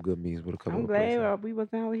 Had some good meetings with a couple I'm of glad places. we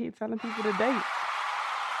wasn't out here telling people to date.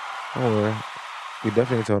 Don't worry, we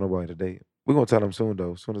definitely ain't telling nobody today. We're gonna tell them soon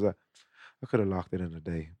though. As soon as I could have locked it in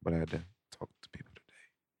today, but I had to talk to people today.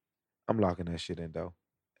 I'm locking that shit in though,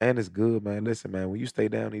 and it's good, man. Listen, man, when you stay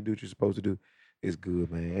down and you do what you're supposed to do, it's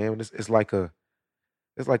good, man. And it's like a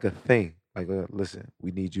thing. Like, listen,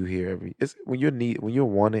 we need you here every. It's when you're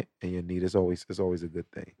wanted and you're needed. It's always a good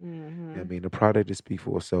thing. Mm-hmm. I mean, the product just speak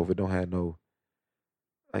for itself. It don't have no.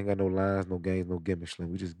 I ain't got no lines, no games, no gimmicks. Slim.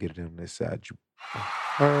 We just get it in this side. You.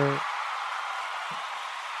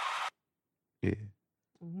 Yeah.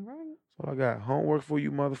 All right. So I got homework for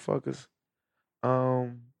you, motherfuckers.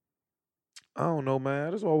 Um, I don't know,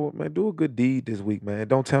 man. That's all, man. Do a good deed this week, man.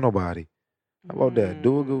 Don't tell nobody. How about that?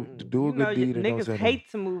 Do a You know, good deed and don't niggas tell nobody.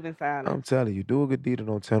 hate to move in silence. I'm telling you, do a good deed and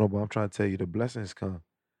don't tell nobody. I'm trying to tell you, the blessings come.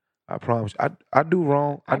 I promise. I do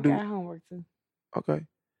wrong. I do got homework too. okay.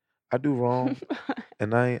 I do wrong,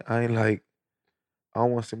 and I ain't like I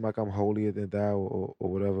don't want to seem like I'm holier than thou or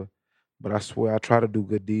whatever. But I swear I try to do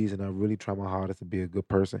good deeds, and I really try my hardest to be a good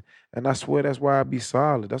person. And I swear that's why I be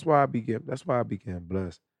solid. That's why I be getting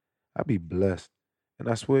blessed. I be blessed, and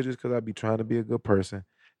I swear just because I be trying to be a good person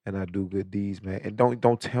and I do good deeds, man. And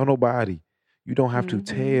don't tell nobody. You don't have to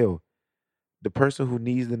Mm-hmm. tell the person who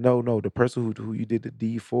needs to know. No, the person who you did the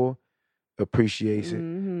deed for appreciates it.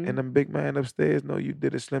 Mm-hmm. And them big man upstairs know you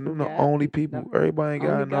did it, Slim. Them the Yeah. only people. Everybody ain't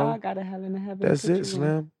Only gotta know. God got a hell in a heaven to That's put it, you in.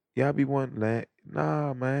 Slim. Y'all be wanting that.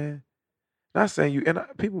 Nah, man. Not saying you. And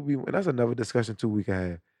people be. And that's another discussion too we can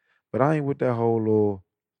have. But I ain't with that whole little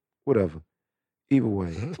whatever. Either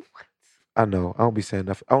way, I know I don't be saying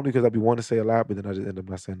nothing. Only because I be wanting to say a lot, but then I just end up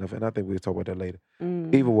not saying nothing. And I think we'll talk about that later.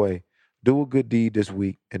 Either Mm. way, do a good deed this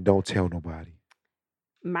week and don't tell nobody.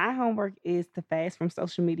 My homework is to fast from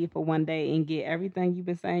social media for one day and get everything you've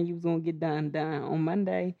been saying you was gonna get done on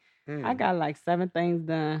Monday. I Mm, got like 7 things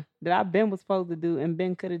done that I been was supposed to do and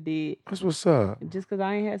Ben could have did that's what's up. just because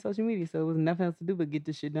I ain't had social media, so it was nothing else to do but get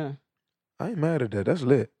this shit done. I ain't mad at that. That's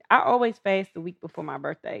lit. I always fast the week before my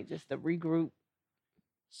birthday just to regroup.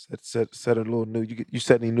 Set a little new. You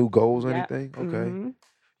set any new goals or Yep. anything? Okay. Mm-hmm.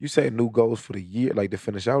 You set new goals for the year, like to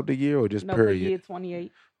finish out the year or just No, for period? year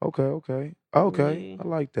 28. Okay. Yeah. I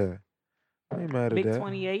like that. I ain't mad at Big that.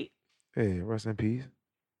 28. Yeah, rest in peace.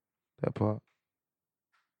 That part.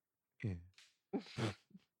 Yeah.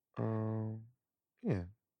 Um. Yeah.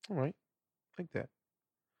 All right. Like that.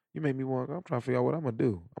 You made me want. I'm trying to figure out what I'm gonna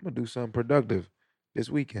do. I'm gonna do something productive this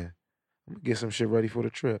weekend. I'm gonna get some shit ready for the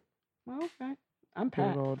trip. Well, okay. I'm Get it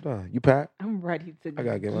packed. all done. You packed? I'm ready to I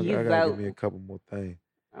get gotta out. give me a couple more things.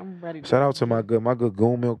 I'm ready to Shout out to get. my good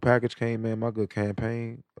goon milk package came in. My good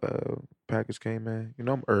campaign package came in. You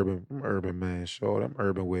know I'm urban. I'm urban man, shorty. I'm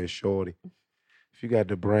urban with shorty. If you got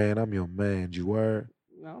the brand, I'm your man. You were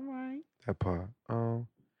All right. that part.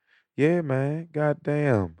 Yeah, man.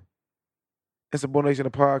 Goddamn. It's a bonation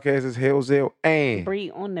of podcast. It's Hail Zel, and Bree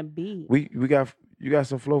on the beat. we got you got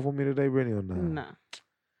some flow for me today, Brittany, or not? Nah.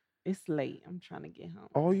 It's late. I'm trying to get home.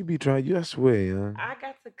 Oh, you be trying. You I swear, huh? I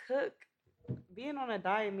got to cook. Being on a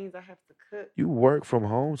diet means I have to cook. You work from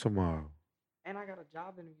home tomorrow. And I got a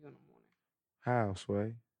job interview in the morning. How,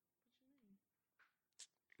 Sway?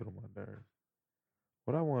 Get on my nerves.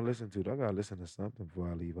 What I want to listen to, I gotta listen to something before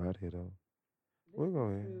I leave out here, though. We'll go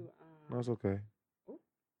Listen ahead. to, No, it's okay. Ooh.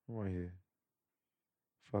 I'm right here.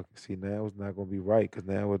 Fuck it. See, now it's not gonna be right because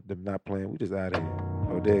now with them not playing, we just out of here.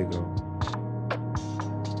 Oh, there you go.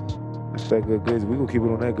 That's that good glizzy. We gonna keep it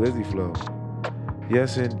on that glizzy flow.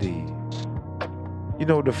 Yes, indeed. You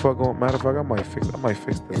know what the fuck on? Matter of fact, I might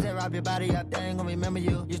fix Is the. it wrap your body up, they ain't gonna remember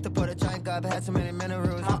you. Used to put a drink up, had so many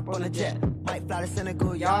minerals. Hop on a jet, might fly to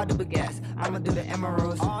Senegal, y'all do gas. I'ma do the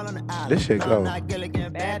emeralds, all on the island. This shit No, go. I'm not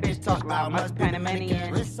Gilligan, bad bitch talk loud, must be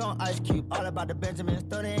Dominican. Wrist on Ice Cube, all about the Benjamins.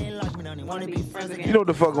 Though they ain't like me, don't even wanna be friends again. You know what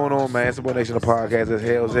the fuck going on, man? It's a bonation of podcast. It's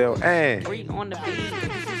Hail Zel, and Bree on the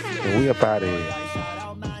beat. we up out of here. Shout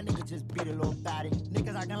out my nigga, just beat a little body.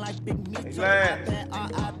 Niggas acting like big meat. Exactly.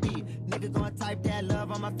 R.I.P. Nigga gonna type that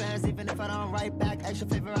love on my fans, even if I don't write back. Extra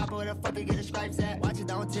favorite rapper, where the fuck you get the stripes at? Watch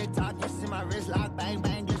it on TikTok, you see my wrist lock, bang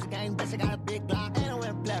bang, glitch gang. gang, bitch, I got a big Glock and I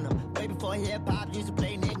went platinum. Way before hip hop, used to play